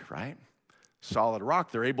rock, right? Solid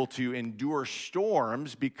rock. They're able to endure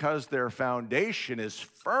storms because their foundation is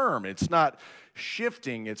firm. It's not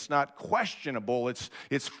shifting. It's not questionable. It's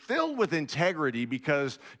filled with integrity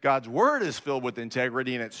because God's word is filled with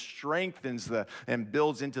integrity, and it strengthens and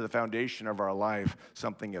builds into the foundation of our life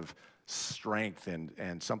something of strength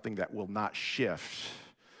and something that will not shift.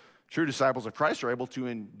 True disciples of Christ are able to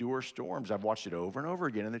endure storms. I've watched it over and over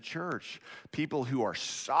again in the church. People who are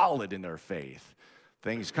solid in their faith.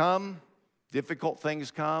 Things come, difficult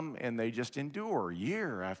things come, and they just endure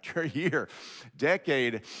year after year,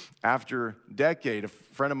 decade after decade. A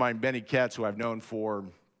friend of mine, Benny Ketz, who I've known for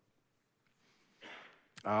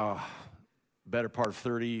better part of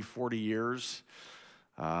 30, 40 years.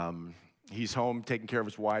 He's home taking care of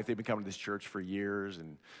his wife. They've been coming to this church for years,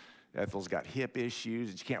 and Ethel's got hip issues,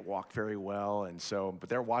 and she can't walk very well. And so, but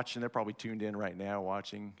they're watching. They're probably tuned in right now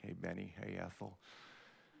watching. Hey, Benny. Hey, Ethel.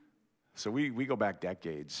 So we go back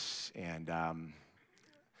decades, and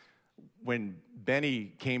when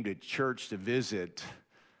Benny came to church to visit,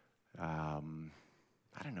 I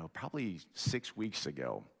don't know, probably 6 weeks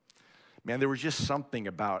ago, man, there was just something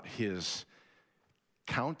about his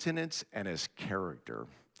countenance and his character.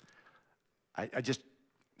 I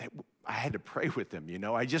had to pray with him, you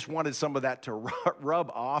know. I just wanted some of that to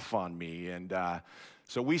rub off on me, and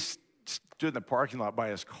so we stood in the parking lot by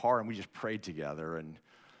his car, and we just prayed together, and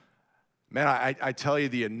man, I tell you,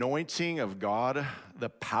 the anointing of God, the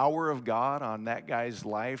power of God on that guy's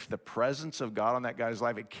life, the presence of God on that guy's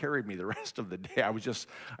life, it carried me the rest of the day.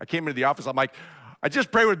 I came into the office, I'm like, I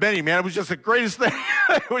just prayed with Benny, man. It was just the greatest thing.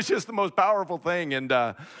 It was just the most powerful thing. And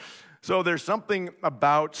so there's something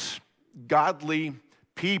about godly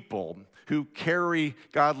people who carry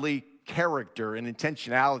godly character and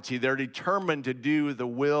intentionality. They're determined to do the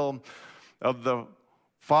will of the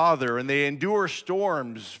Father, and they endure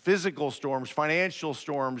storms, physical storms, financial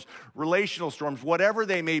storms, relational storms, whatever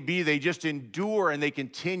they may be. They just endure and they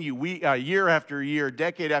continue year after year,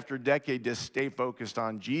 decade after decade, to stay focused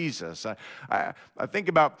on Jesus. I think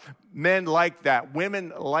about men like that,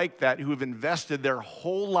 women like that, who have invested their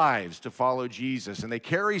whole lives to follow Jesus, and they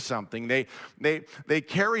carry something. They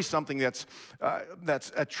carry something that's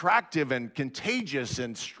attractive and contagious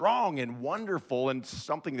and strong and wonderful, and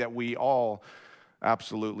something that we all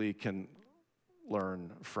absolutely can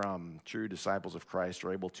learn from. True disciples of Christ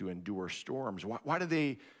are able to endure storms. Why do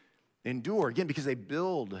they endure? Again, because they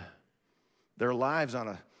build their lives on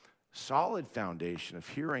a solid foundation of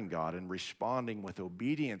hearing God and responding with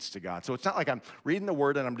obedience to God. So it's not like I'm reading the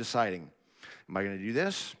Word and I'm deciding, am I going to do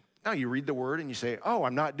this? No, you read the Word and you say, oh,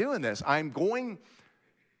 I'm not doing this. I'm going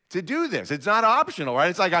to do this. It's not optional,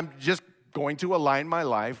 right? It's like I'm just going to align my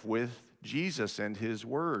life with Jesus and his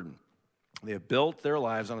word. They have built their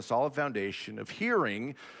lives on a solid foundation of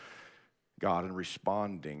hearing God and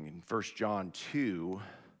responding. In 1 John 2,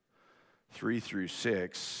 3 through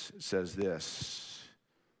 6 says this,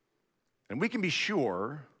 "And we can be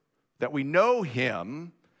sure that we know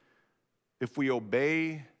him if we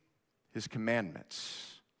obey his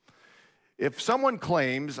commandments. If someone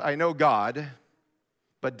claims, 'I know God,'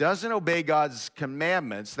 but doesn't obey God's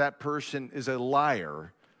commandments, that person is a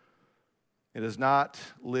liar. It is not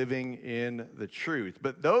living in the truth.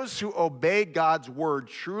 But those who obey God's word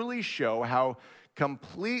truly show how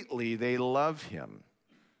completely they love him.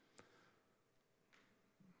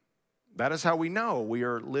 That is how we know we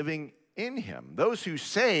are living in him. Those who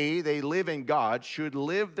say they live in God should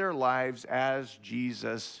live their lives as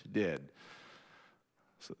Jesus did."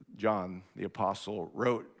 So John, the apostle,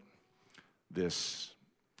 wrote this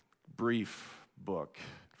brief book,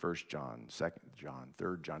 1 John, 2 John,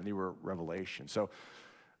 3 John, and they were Revelation. So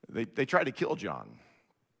they tried to kill John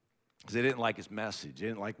because they didn't like his message. They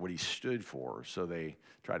didn't like what he stood for, so they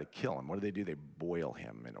tried to kill him. What do? They boil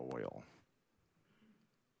him in oil.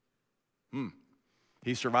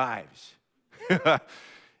 He survives.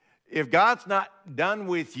 If God's not done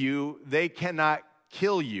with you, they cannot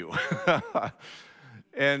kill you.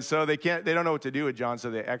 And so they don't know what to do with John, so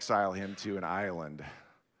they exile him to an island.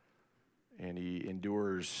 And he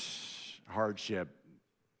endures hardship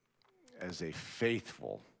as a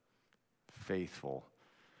faithful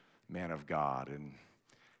man of God. And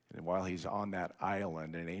while he's on that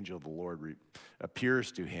island, an angel of the Lord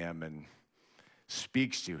appears to him and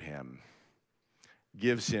speaks to him,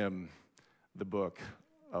 gives him the book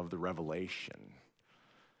of the Revelation.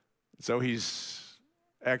 So he's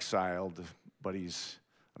exiled, but he's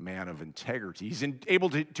a man of integrity. He's able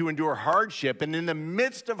to endure hardship, and in the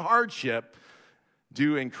midst of hardship,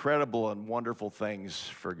 do incredible and wonderful things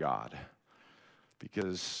for God,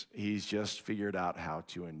 because he's just figured out how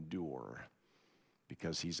to endure,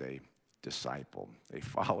 because he's a disciple, a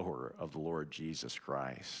follower of the Lord Jesus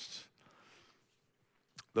Christ.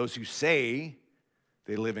 Those who say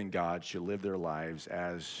they live in God should live their lives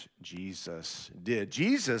as Jesus did.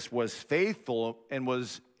 Jesus was faithful and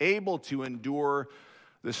was able to endure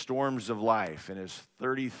the storms of life. In his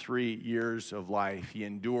 33 years of life, he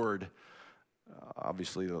endured,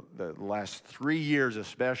 obviously the last 3 years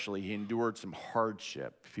especially, he endured some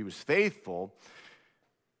hardship. He was faithful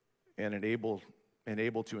and able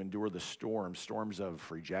to endure the storms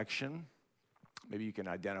of rejection. Maybe you can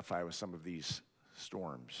identify with some of these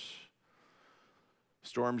storms.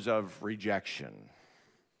 Storms of rejection,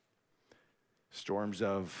 storms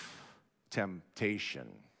of temptation.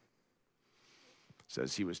 It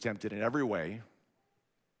says he was tempted in every way,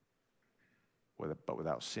 but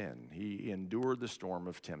without sin. He endured the storm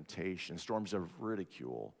of temptation, storms of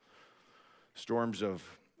ridicule, storms of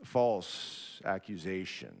false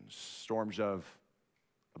accusations, storms of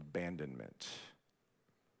abandonment,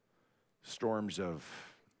 storms of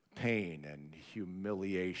pain and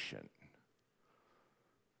humiliation.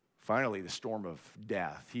 Finally, the storm of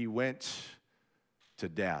death. He went to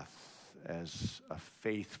death as a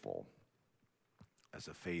faithful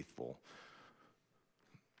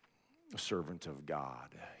servant of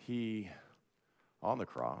God. He, on the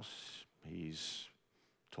cross, he's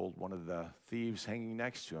told one of the thieves hanging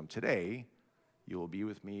next to him, "Today, you will be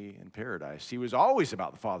with me in paradise." He was always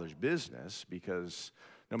about the Father's business, because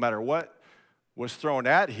no matter what was thrown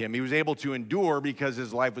at him, he was able to endure because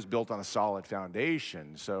his life was built on a solid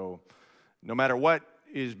foundation. So no matter what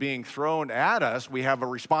is being thrown at us, we have a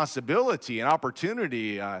responsibility, an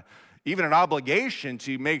opportunity, even an obligation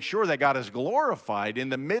to make sure that God is glorified in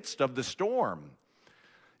the midst of the storm.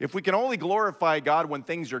 If we can only glorify God when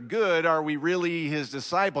things are good, are we really his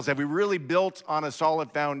disciples? Have we really built on a solid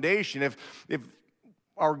foundation? If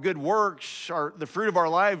our good works, the fruit of our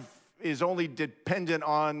life is only dependent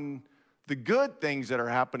on the good things that are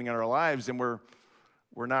happening in our lives, then we're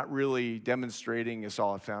not really demonstrating a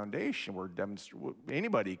solid foundation.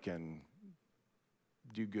 Anybody can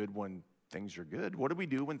do good when things are good. What do we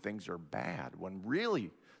do when things are bad? When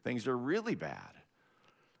things are really bad?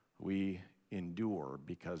 We endure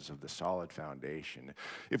because of the solid foundation.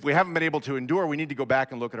 If we haven't been able to endure, we need to go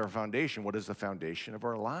back and look at our foundation. What is the foundation of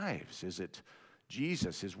our lives? Is it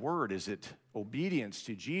Jesus, his word? Is it obedience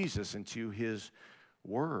to Jesus and to his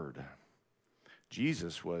word?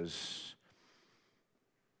 Jesus was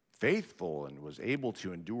faithful and was able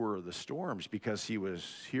to endure the storms because he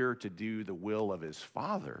was here to do the will of his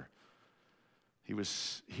Father. He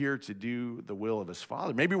was here to do the will of his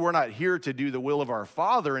Father. Maybe we're not here to do the will of our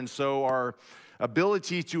Father, and so our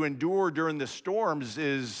ability to endure during the storms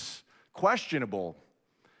is questionable.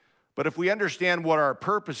 But if we understand what our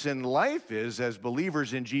purpose in life is as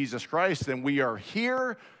believers in Jesus Christ, then we are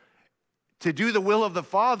here to do the will of the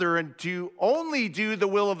Father and to only do the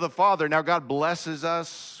will of the Father. Now, God blesses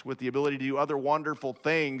us with the ability to do other wonderful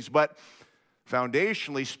things, but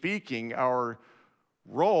foundationally speaking, our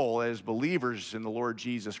role as believers in the Lord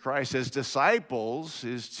Jesus Christ, as disciples,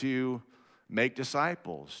 is to make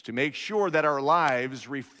disciples, to make sure that our lives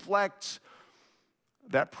reflect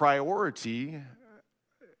that priority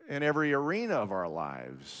in every arena of our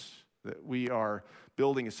lives, that we are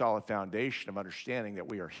building a solid foundation of understanding that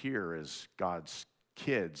we are here as God's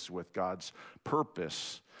kids with God's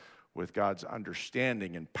purpose, with God's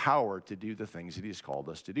understanding and power to do the things that He's called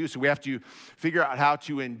us to do. So we have to figure out how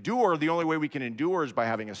to endure. The only way we can endure is by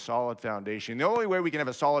having a solid foundation. The only way we can have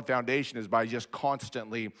a solid foundation is by just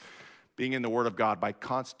constantly being in the Word of God, by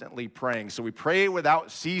constantly praying. So we pray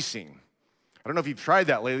without ceasing. I don't know if you've tried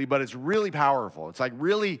that lately, but it's really powerful. It's like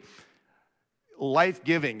really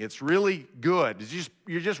life-giving. It's really good.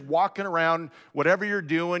 You're just walking around, whatever you're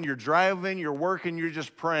doing, you're driving, you're working, you're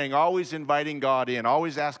just praying, always inviting God in,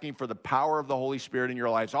 always asking for the power of the Holy Spirit in your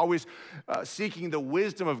lives, always seeking the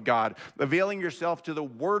wisdom of God, availing yourself to the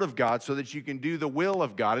Word of God so that you can do the will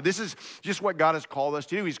of God. And this is just what God has called us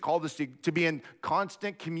to do. He's called us to be in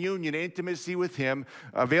constant communion, intimacy with Him,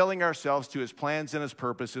 availing ourselves to His plans and His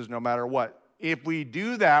purposes no matter what. If we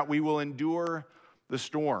do that, we will endure the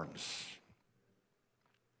storms.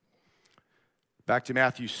 Back to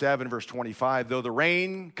Matthew 7, verse 25. Though the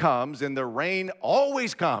rain comes, and the rain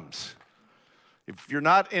always comes. If you're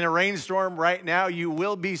not in a rainstorm right now, you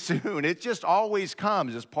will be soon. It just always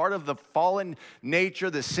comes. It's part of the fallen nature,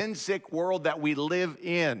 the sin-sick world that we live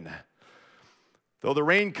in. Though the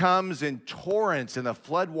rain comes in torrents and the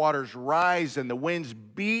floodwaters rise and the winds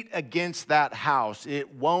beat against that house,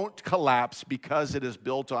 it won't collapse because it is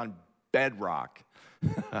built on bedrock.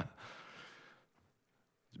 It's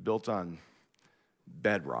built on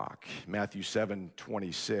bedrock. Matthew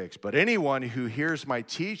 7:26. But anyone who hears my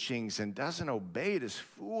teachings and doesn't obey it is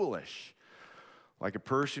foolish, like a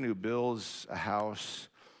person who builds a house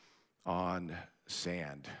on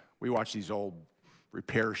sand. We watch these old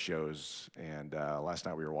repair shows, and last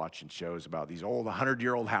night we were watching shows about these old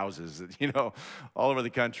 100-year-old houses that, all over the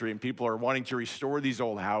country, and people are wanting to restore these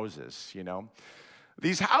old houses,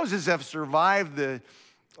 These houses have survived the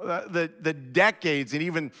decades and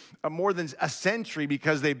even more than a century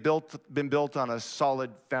because they've been built on a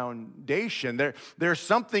solid foundation. There's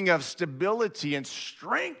something of stability and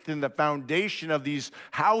strength in the foundation of these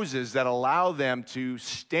houses that allow them to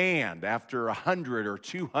stand after 100 or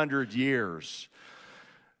 200 years.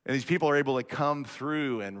 And these people are able to come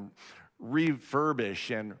through and refurbish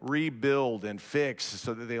and rebuild and fix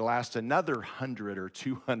so that they last another 100 or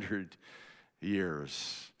 200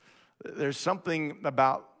 years. There's something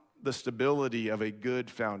about the stability of a good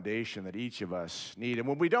foundation that each of us need. And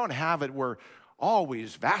when we don't have it, we're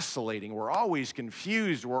always vacillating. We're always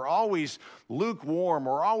confused. We're always lukewarm.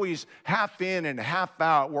 We're always half in and half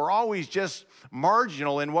out. We're always just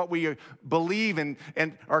marginal in what we believe, and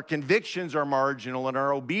our convictions are marginal, and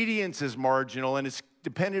our obedience is marginal, and it's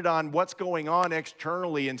dependent on what's going on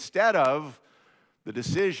externally instead of the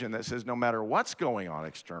decision that says no matter what's going on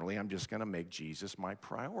externally, I'm just going to make Jesus my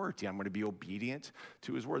priority. I'm going to be obedient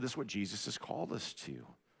to His word. This is what Jesus has called us to.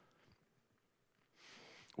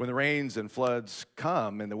 When the rains and floods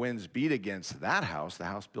come and the winds beat against that house, the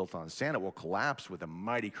house built on sand, it will collapse with a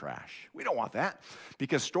mighty crash. We don't want that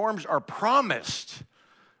because storms are promised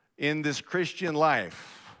in this Christian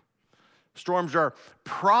life. Storms are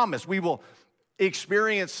promised. We will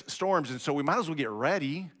experience storms, and so we might as well get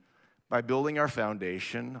ready by building our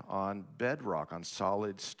foundation on bedrock, on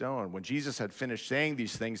solid stone. When Jesus had finished saying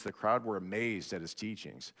these things, the crowd were amazed at His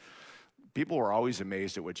teachings. People were always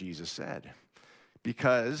amazed at what Jesus said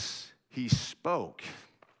because He spoke.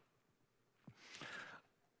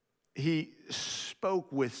 He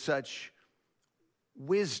spoke with such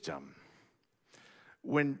wisdom.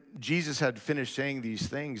 When Jesus had finished saying these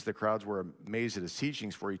things, the crowds were amazed at His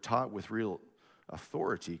teachings, for He taught with real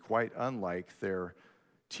authority, quite unlike their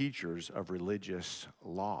teachers of religious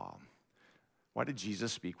law. Why did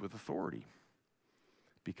Jesus speak with authority?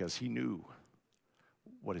 Because He knew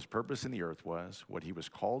what His purpose in the earth was, what He was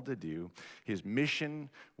called to do. His mission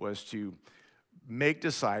was to make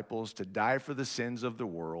disciples, to die for the sins of the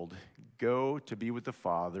world, go to be with the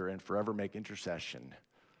Father, and forever make intercession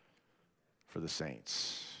for the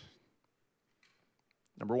saints.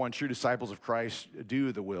 Number one, true disciples of Christ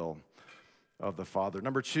do the will of the Father.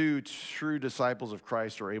 Number two, true disciples of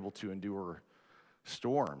Christ are able to endure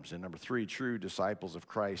storms. And number three, true disciples of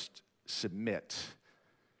Christ submit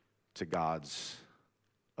to God's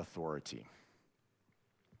authority.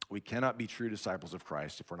 We cannot be true disciples of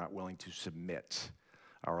Christ if we're not willing to submit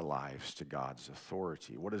our lives to God's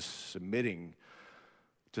authority. What does submitting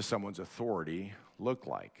to someone's authority look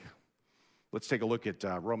like? Let's take a look at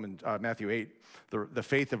Matthew 8, the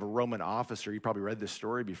faith of a Roman officer. You probably read this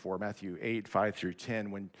story before, Matthew 8, 5 through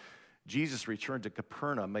 10. When Jesus returned to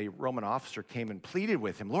Capernaum, a Roman officer came and pleaded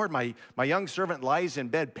with him, "Lord, my young servant lies in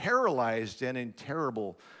bed, paralyzed and in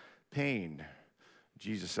terrible pain."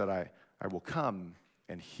 Jesus said, I will come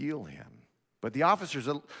and heal him. But the officers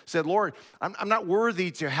said, "Lord, I'm not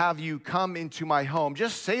worthy to have you come into my home.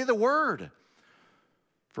 Just say the word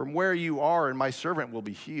from where you are, and my servant will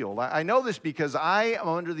be healed." I know this because I am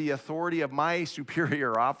under the authority of my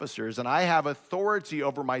superior officers, and I have authority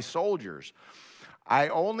over my soldiers. I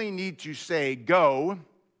only need to say, "Go,"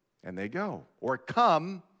 and they go, or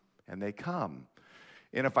 "Come," and they come.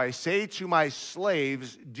 And if I say to my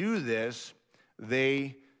slaves, "Do this,"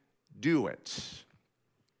 they do it.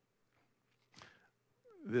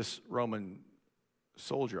 This Roman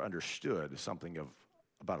soldier understood something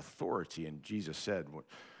about authority, and Jesus said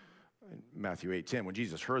in Matthew 8:10, when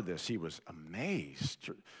Jesus heard this, he was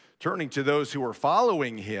amazed. Turning to those who were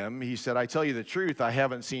following him, he said, "I tell you the truth, I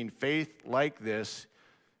haven't seen faith like this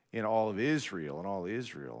in all of Israel."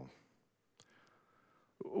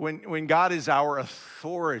 When God is our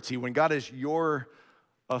authority, when God is your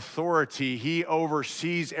authority, he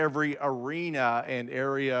oversees every arena and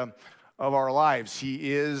area of our lives.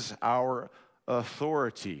 He is our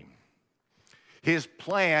authority. His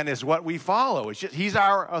plan is what we follow. He's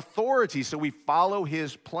our authority, so we follow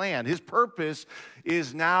his plan. His purpose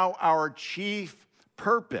is now our chief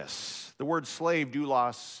purpose. The word slave,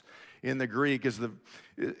 doulos, in the Greek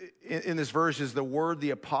in this verse is the word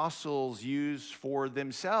the apostles use for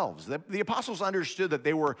themselves. The apostles understood that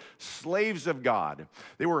they were slaves of God.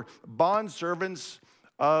 They were bondservants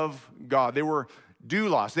of God. They were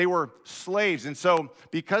doulos. They were slaves. And so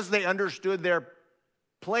because they understood their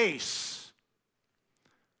place,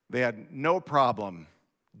 they had no problem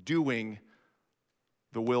doing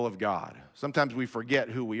the will of God. Sometimes we forget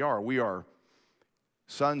who we are. We are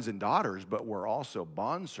sons and daughters, but we're also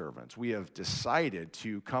bondservants. We have decided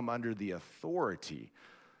to come under the authority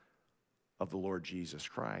of the Lord Jesus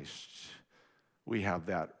Christ. We have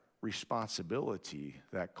that responsibility,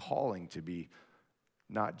 that calling to be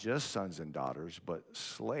not just sons and daughters, but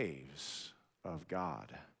slaves of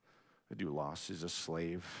God. The doulos is a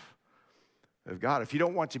slave of God. If you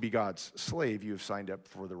don't want to be God's slave, you have signed up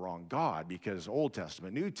for the wrong God, because Old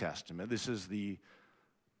Testament, New Testament, this is the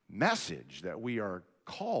message that we are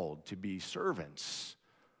called to be servants,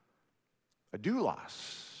 a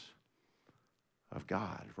doulos of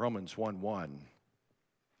God. Romans 1:1.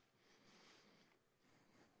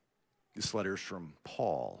 This letter is from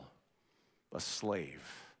Paul, a slave,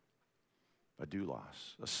 a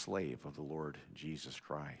doulos, a slave of the Lord Jesus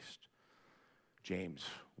Christ. James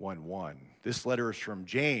 1:1. This letter is from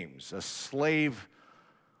James, a slave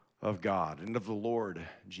of God and of the Lord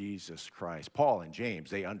Jesus Christ. Paul and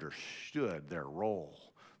James, they understood their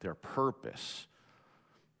role, their purpose.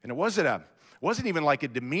 And it wasn't even like a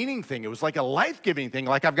demeaning thing. It was like a life-giving thing.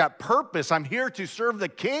 Like, I've got purpose. I'm here to serve the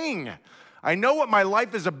King. I know what my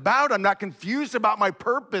life is about. I'm not confused about my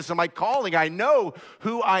purpose and my calling. I know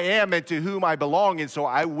who I am and to whom I belong, and so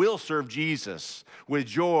I will serve Jesus with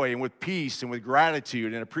joy and with peace and with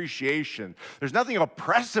gratitude and appreciation. There's nothing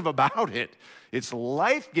oppressive about it. It's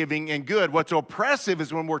life-giving and good. What's oppressive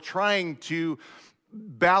is when we're trying to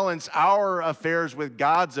balance our affairs with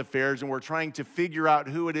God's affairs, and we're trying to figure out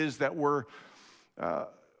who it is that we're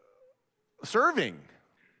serving.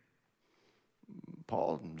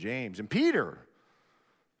 Paul and James and Peter.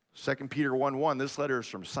 2 Peter 1:1. This letter is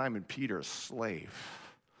from Simon Peter, a slave,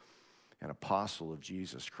 an apostle of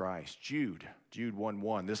Jesus Christ. Jude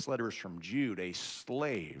 1:1. This letter is from Jude, a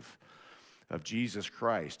slave of Jesus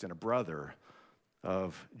Christ and a brother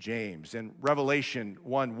of James. In Revelation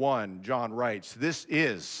 1:1, John writes, "This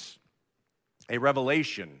is a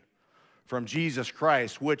revelation from Jesus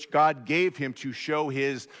Christ, which God gave him to show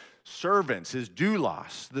his servants," his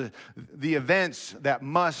doulos, the events that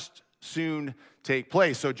must soon take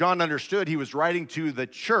place. So John understood he was writing to the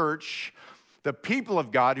church, the people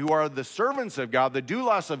of God, who are the servants of God, the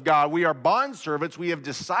doulos of God. We are bondservants. We have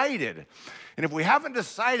decided. And if we haven't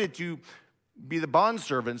decided to be the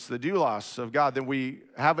bondservants, the doulos of God, then we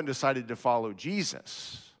haven't decided to follow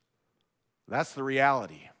Jesus. That's the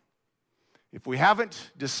reality. If we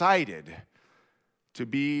haven't decided to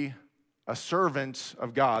be a servant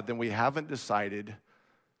of God, then we haven't decided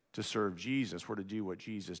to serve Jesus or to do what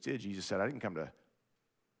Jesus did. Jesus said, "I didn't come to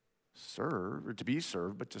serve, or to be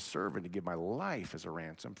served, but to serve and to give my life as a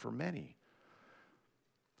ransom for many.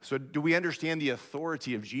 So do we understand the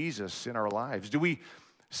authority of Jesus in our lives? Do we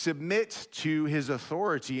submit to his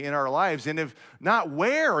authority in our lives? And if not,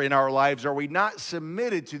 where in our lives are we not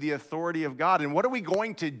submitted to the authority of God? And what are we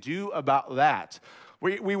going to do about that?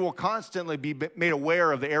 We will constantly be made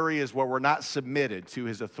aware of the areas where we're not submitted to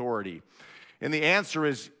his authority. And the answer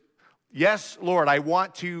is, yes, Lord, I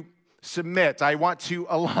want to submit. I want to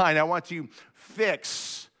align. I want to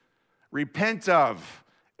fix, repent of,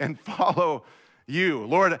 and follow you.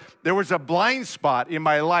 Lord, there was a blind spot in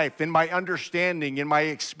my life, in my understanding, in my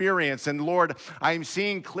experience. And Lord, I'm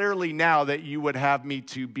seeing clearly now that you would have me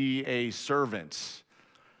to be a servant.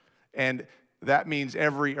 And that means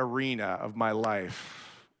every arena of my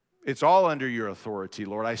life. It's all under your authority,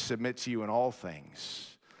 Lord. I submit to you in all things.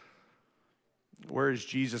 Where is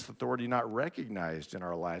Jesus' authority not recognized in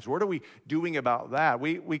our lives? What are we doing about that?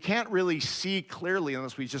 We can't really see clearly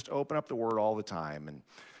unless we just open up the Word all the time and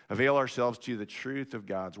avail ourselves to the truth of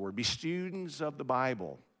God's Word. Be students of the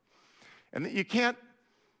Bible. And you can't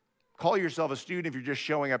call yourself a student if you're just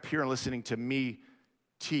showing up here and listening to me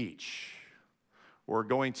teach, or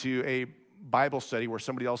going to a Bible study where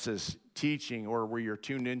somebody else is teaching, or where you're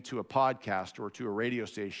tuned into a podcast or to a radio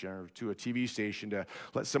station or to a TV station to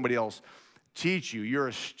let somebody else teach you. You're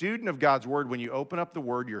a student of God's Word when you open up the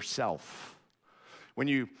Word yourself. When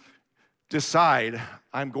you decide,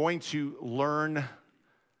 I'm going to learn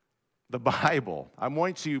the Bible. I'm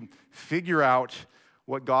going to figure out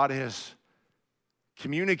what God has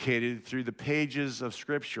communicated through the pages of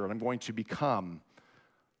Scripture, and I'm going to become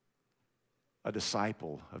a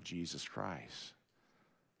disciple of Jesus Christ.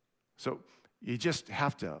 So you just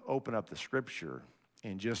have to open up the Scripture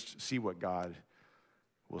and just see what God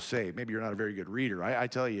will say. Maybe you're not a very good reader. I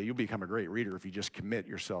tell you, you'll become a great reader if you just commit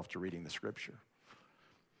yourself to reading the Scripture.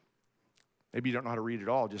 Maybe you don't know how to read at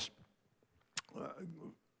all. Just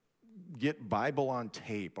get Bible on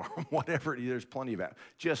tape or whatever. There's plenty of that.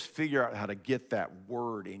 Just figure out how to get that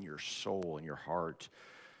word in your soul, in your heart,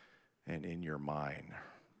 and in your mind.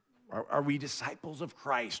 Are we disciples of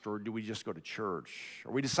Christ, or do we just go to church?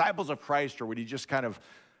 Are we disciples of Christ, or would you just kind of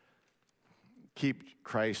keep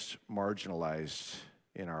Christ marginalized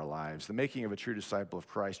in our lives? The making of a true disciple of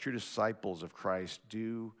Christ. True disciples of Christ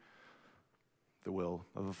do the will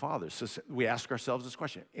of the Father. So we ask ourselves this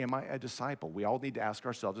question: am I a disciple? We all need to ask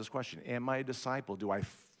ourselves this question: am I a disciple? Do I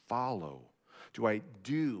follow? Do I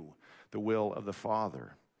do the will of the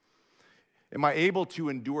Father? Am I able to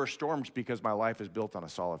endure storms because my life is built on a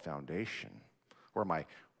solid foundation? Or am I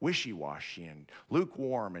wishy-washy and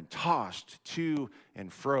lukewarm and tossed to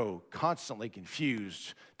and fro, constantly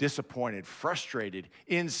confused, disappointed, frustrated,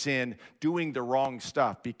 in sin, doing the wrong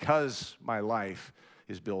stuff because my life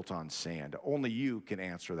is built on sand? Only you can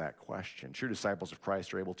answer that question. True disciples of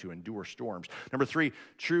Christ are able to endure storms. Number 3,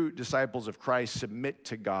 true disciples of Christ submit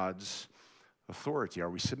to God's authority. Are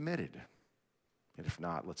we submitted? And if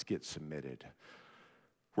not, let's get submitted.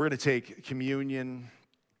 We're going to take communion,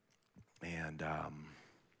 and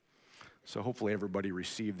so hopefully everybody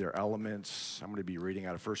received their elements. I'm going to be reading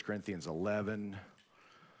out of 1 Corinthians 11.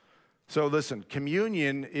 So listen,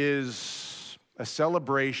 communion is a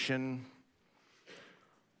celebration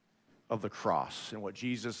of the cross and what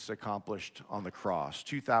Jesus accomplished on the cross.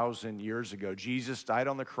 2,000 years ago, Jesus died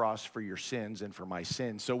on the cross for your sins and for my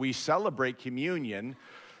sins. So we celebrate communion.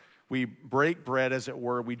 We break bread, as it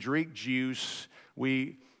were. We drink juice.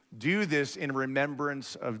 We do this in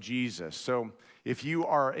remembrance of Jesus. So if you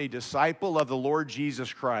are a disciple of the Lord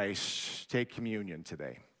Jesus Christ, take communion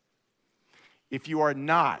today. If you are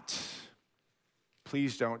not,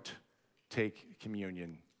 please don't take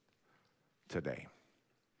communion today.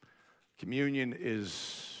 Communion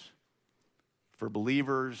is for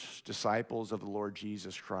believers, disciples of the Lord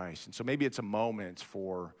Jesus Christ. And so maybe it's a moment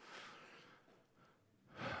for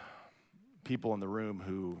people in the room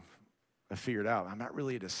who have figured out, I'm not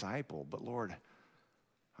really a disciple, but Lord,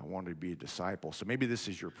 I want to be a disciple. So maybe this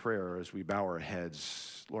is your prayer as we bow our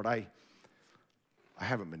heads. Lord, I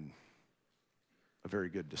haven't been a very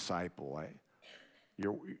good disciple.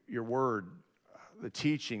 Your word, the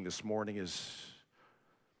teaching this morning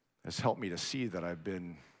has helped me to see that I've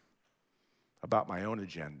been about my own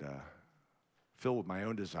agenda, filled with my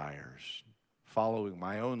own desires, following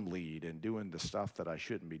my own lead and doing the stuff that I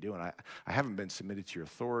shouldn't be doing. I haven't been submitted to your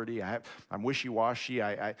authority. I'm wishy-washy.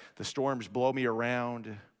 The storms blow me around.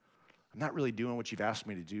 I'm not really doing what you've asked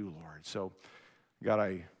me to do, Lord. So, God,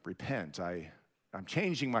 I repent. I'm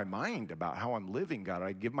changing my mind about how I'm living, God.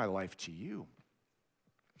 I give my life to you.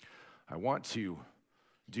 I want to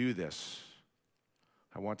do this.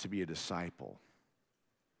 I want to be a disciple.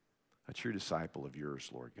 a true disciple of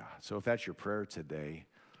yours, Lord God. So if that's your prayer today,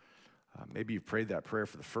 maybe you've prayed that prayer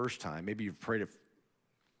for the first time. Maybe you've prayed it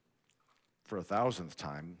for 1,000th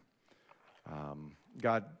time.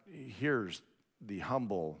 God hears the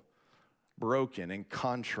humble, broken, and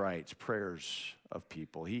contrite prayers of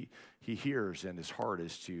people. He hears, and his heart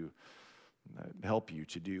is to help you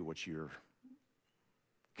to do what you're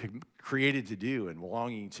created to do and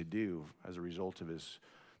longing to do as a result of this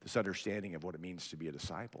understanding of what it means to be a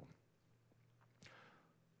disciple.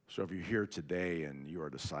 So if you're here today and you are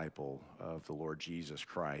a disciple of the Lord Jesus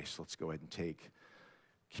Christ, let's go ahead and take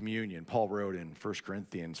communion. Paul wrote in 1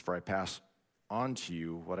 Corinthians, "For I pass on to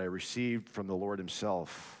you what I received from the Lord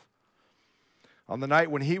himself. On the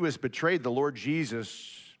night when he was betrayed, the Lord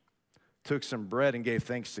Jesus took some bread and gave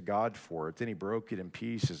thanks to God for it. Then he broke it in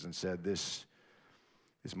pieces and said, 'This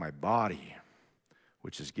is my body,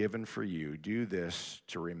 which is given for you. Do this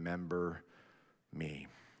to remember me.'"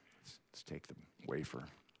 Let's take the wafer.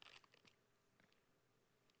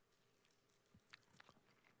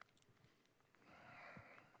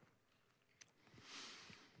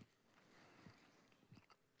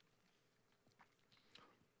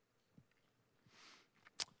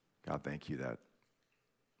 God, thank you that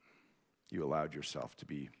you allowed yourself to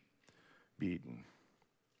be beaten,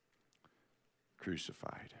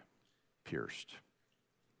 crucified, pierced,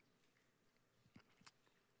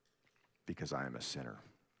 because I am a sinner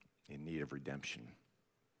in need of redemption.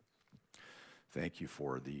 Thank you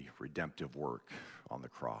for the redemptive work on the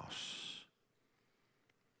cross.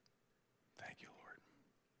 Thank you, Lord.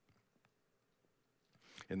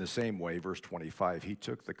 In the same way, verse 25, he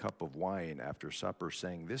took the cup of wine after supper,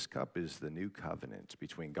 saying, "This cup is the new covenant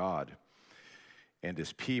between God and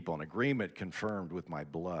his people, an agreement confirmed with my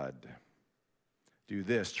blood. Do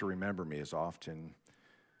this to remember me as often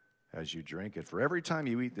as you drink it. For every time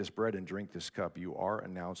you eat this bread and drink this cup, you are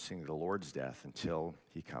announcing the Lord's death until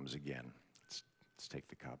he comes again." Let's take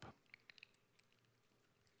the cup.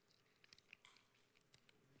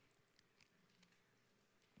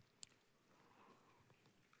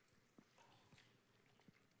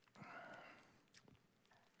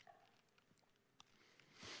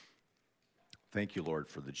 Thank you, Lord,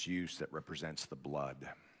 for the juice that represents the blood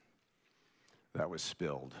that was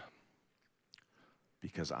spilled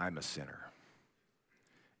because I'm a sinner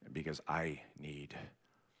and because I need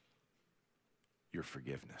your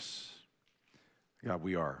forgiveness. God,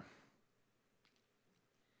 we are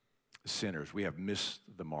sinners. We have missed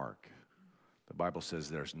the mark. The Bible says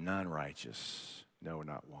there's none righteous, no,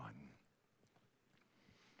 not one.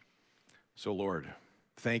 So, Lord,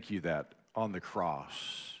 thank you that on the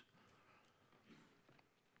cross,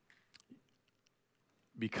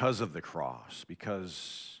 because of the cross,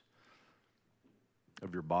 because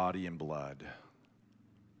of your body and blood,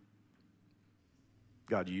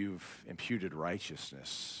 God, you've imputed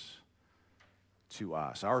righteousness to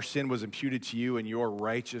us. Our sin was imputed to you, and your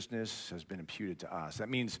righteousness has been imputed to us. That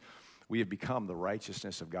means we have become the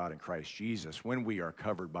righteousness of God in Christ Jesus when we are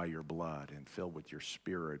covered by your blood and filled with your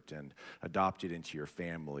Spirit and adopted into your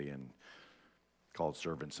family and called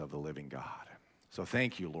servants of the living God. So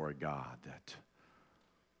thank you, Lord God, that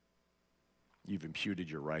you've imputed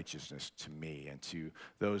your righteousness to me and to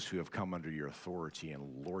those who have come under your authority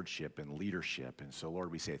and lordship and leadership. And so,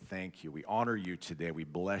 Lord, we say thank you. We honor you today. We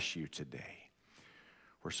bless you today.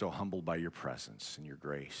 We're so humbled by your presence and your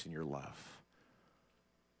grace and your love.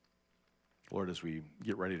 Lord, as we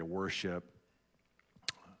get ready to worship,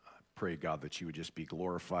 I pray, God, that you would just be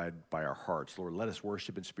glorified by our hearts. Lord, let us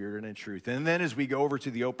worship in spirit and in truth. And then as we go over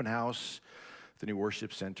to the open house, the new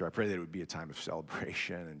worship center, I pray that it would be a time of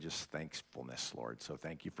celebration and just thankfulness, Lord. So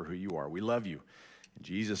thank you for who you are. We love you. In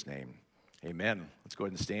Jesus' name, amen. Let's go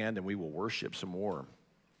ahead and stand and we will worship some more.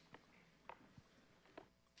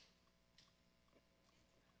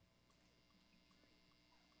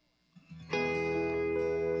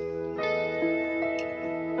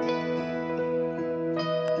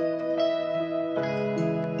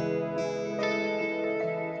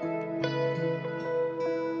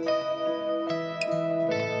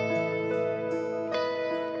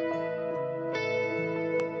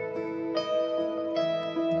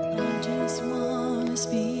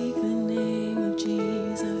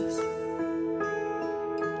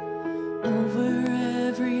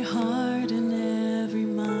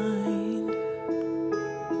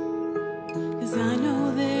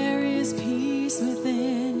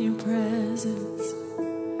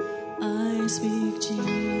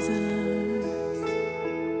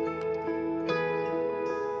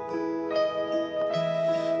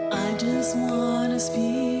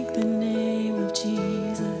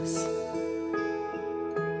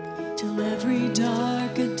 Till every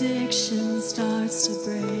dark addiction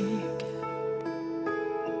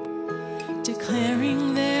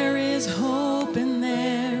is hope and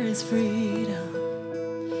there is freedom.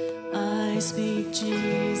 I speak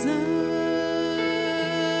Jesus.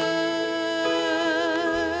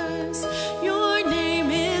 Your name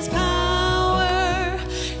is power.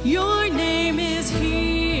 Your name is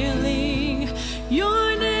healing.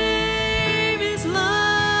 Your name is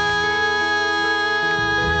life.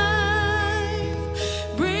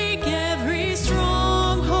 Break every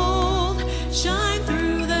stronghold. Shine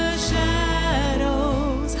through the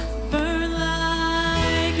shadows. Burn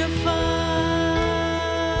like a fire.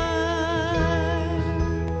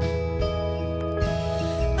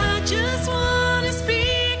 I just want to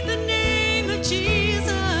speak the name of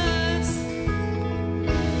Jesus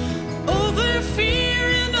over fear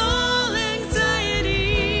and all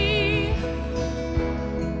anxiety.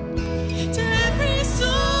 To every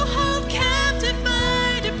soul held captive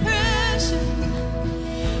by depression,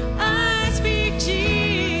 I speak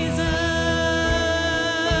Jesus.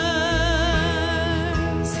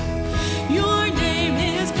 Your name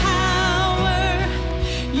is power.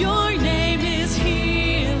 Your name is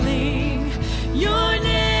healing. Your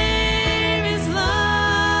name is life.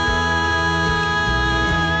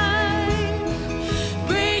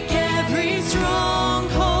 Break every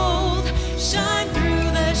stronghold. Shine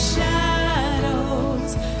through the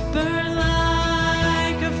shadows. Burn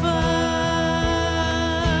like a fire.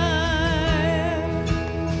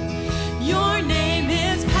 Your name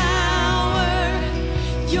is power.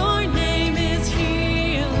 Your name is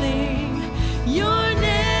healing. Your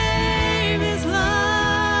name is life.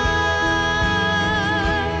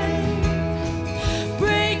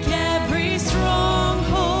 Break every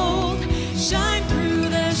stronghold. Shine through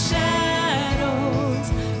the shadows.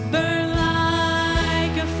 Burn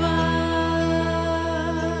like a fire.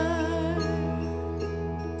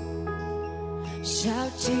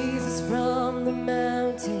 Shout Jesus from the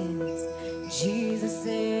mountains, Jesus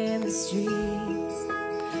in the streets,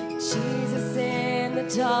 Jesus in the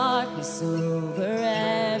darkness over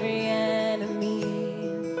every enemy.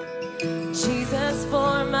 Jesus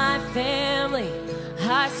for my family,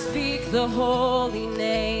 I speak the holy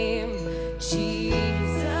name, Jesus.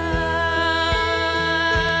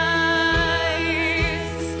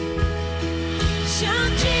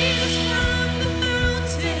 Shout Jesus from the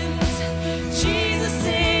mountains, Jesus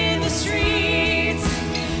in the streets,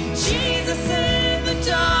 Jesus in the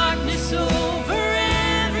darkness over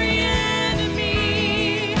every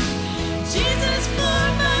enemy. Jesus for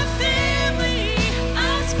my family, I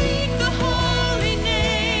speak the holy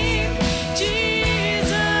name,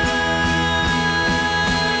 Jesus.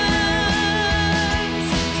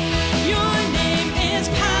 Your name is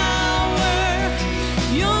power.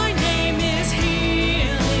 Your name is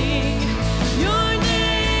healing. Your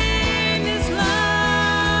name is life.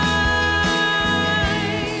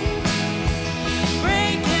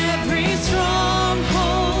 Break every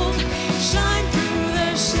stronghold. Shine through the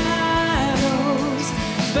shadows.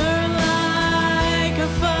 Burn like a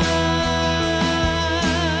fire.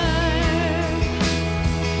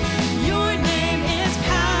 Your name is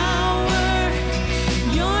power.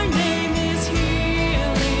 Your name is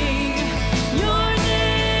healing. Your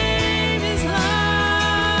name is life.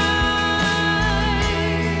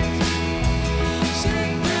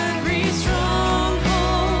 Shake every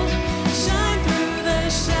stronghold. Shine through the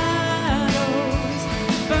shadows.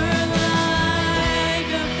 Burn like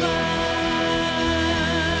a fire.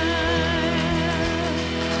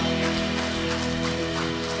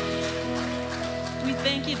 We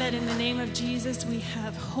thank you that in the name of Jesus we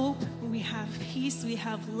have hope, we have peace, we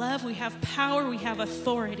have love, we have power, we have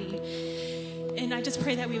authority. And I just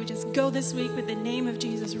pray that we would just go this week with the name of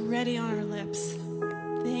Jesus ready on our lips.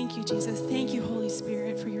 Thank you, Jesus. Thank you, Holy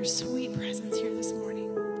Spirit, for your sweet presence here this morning.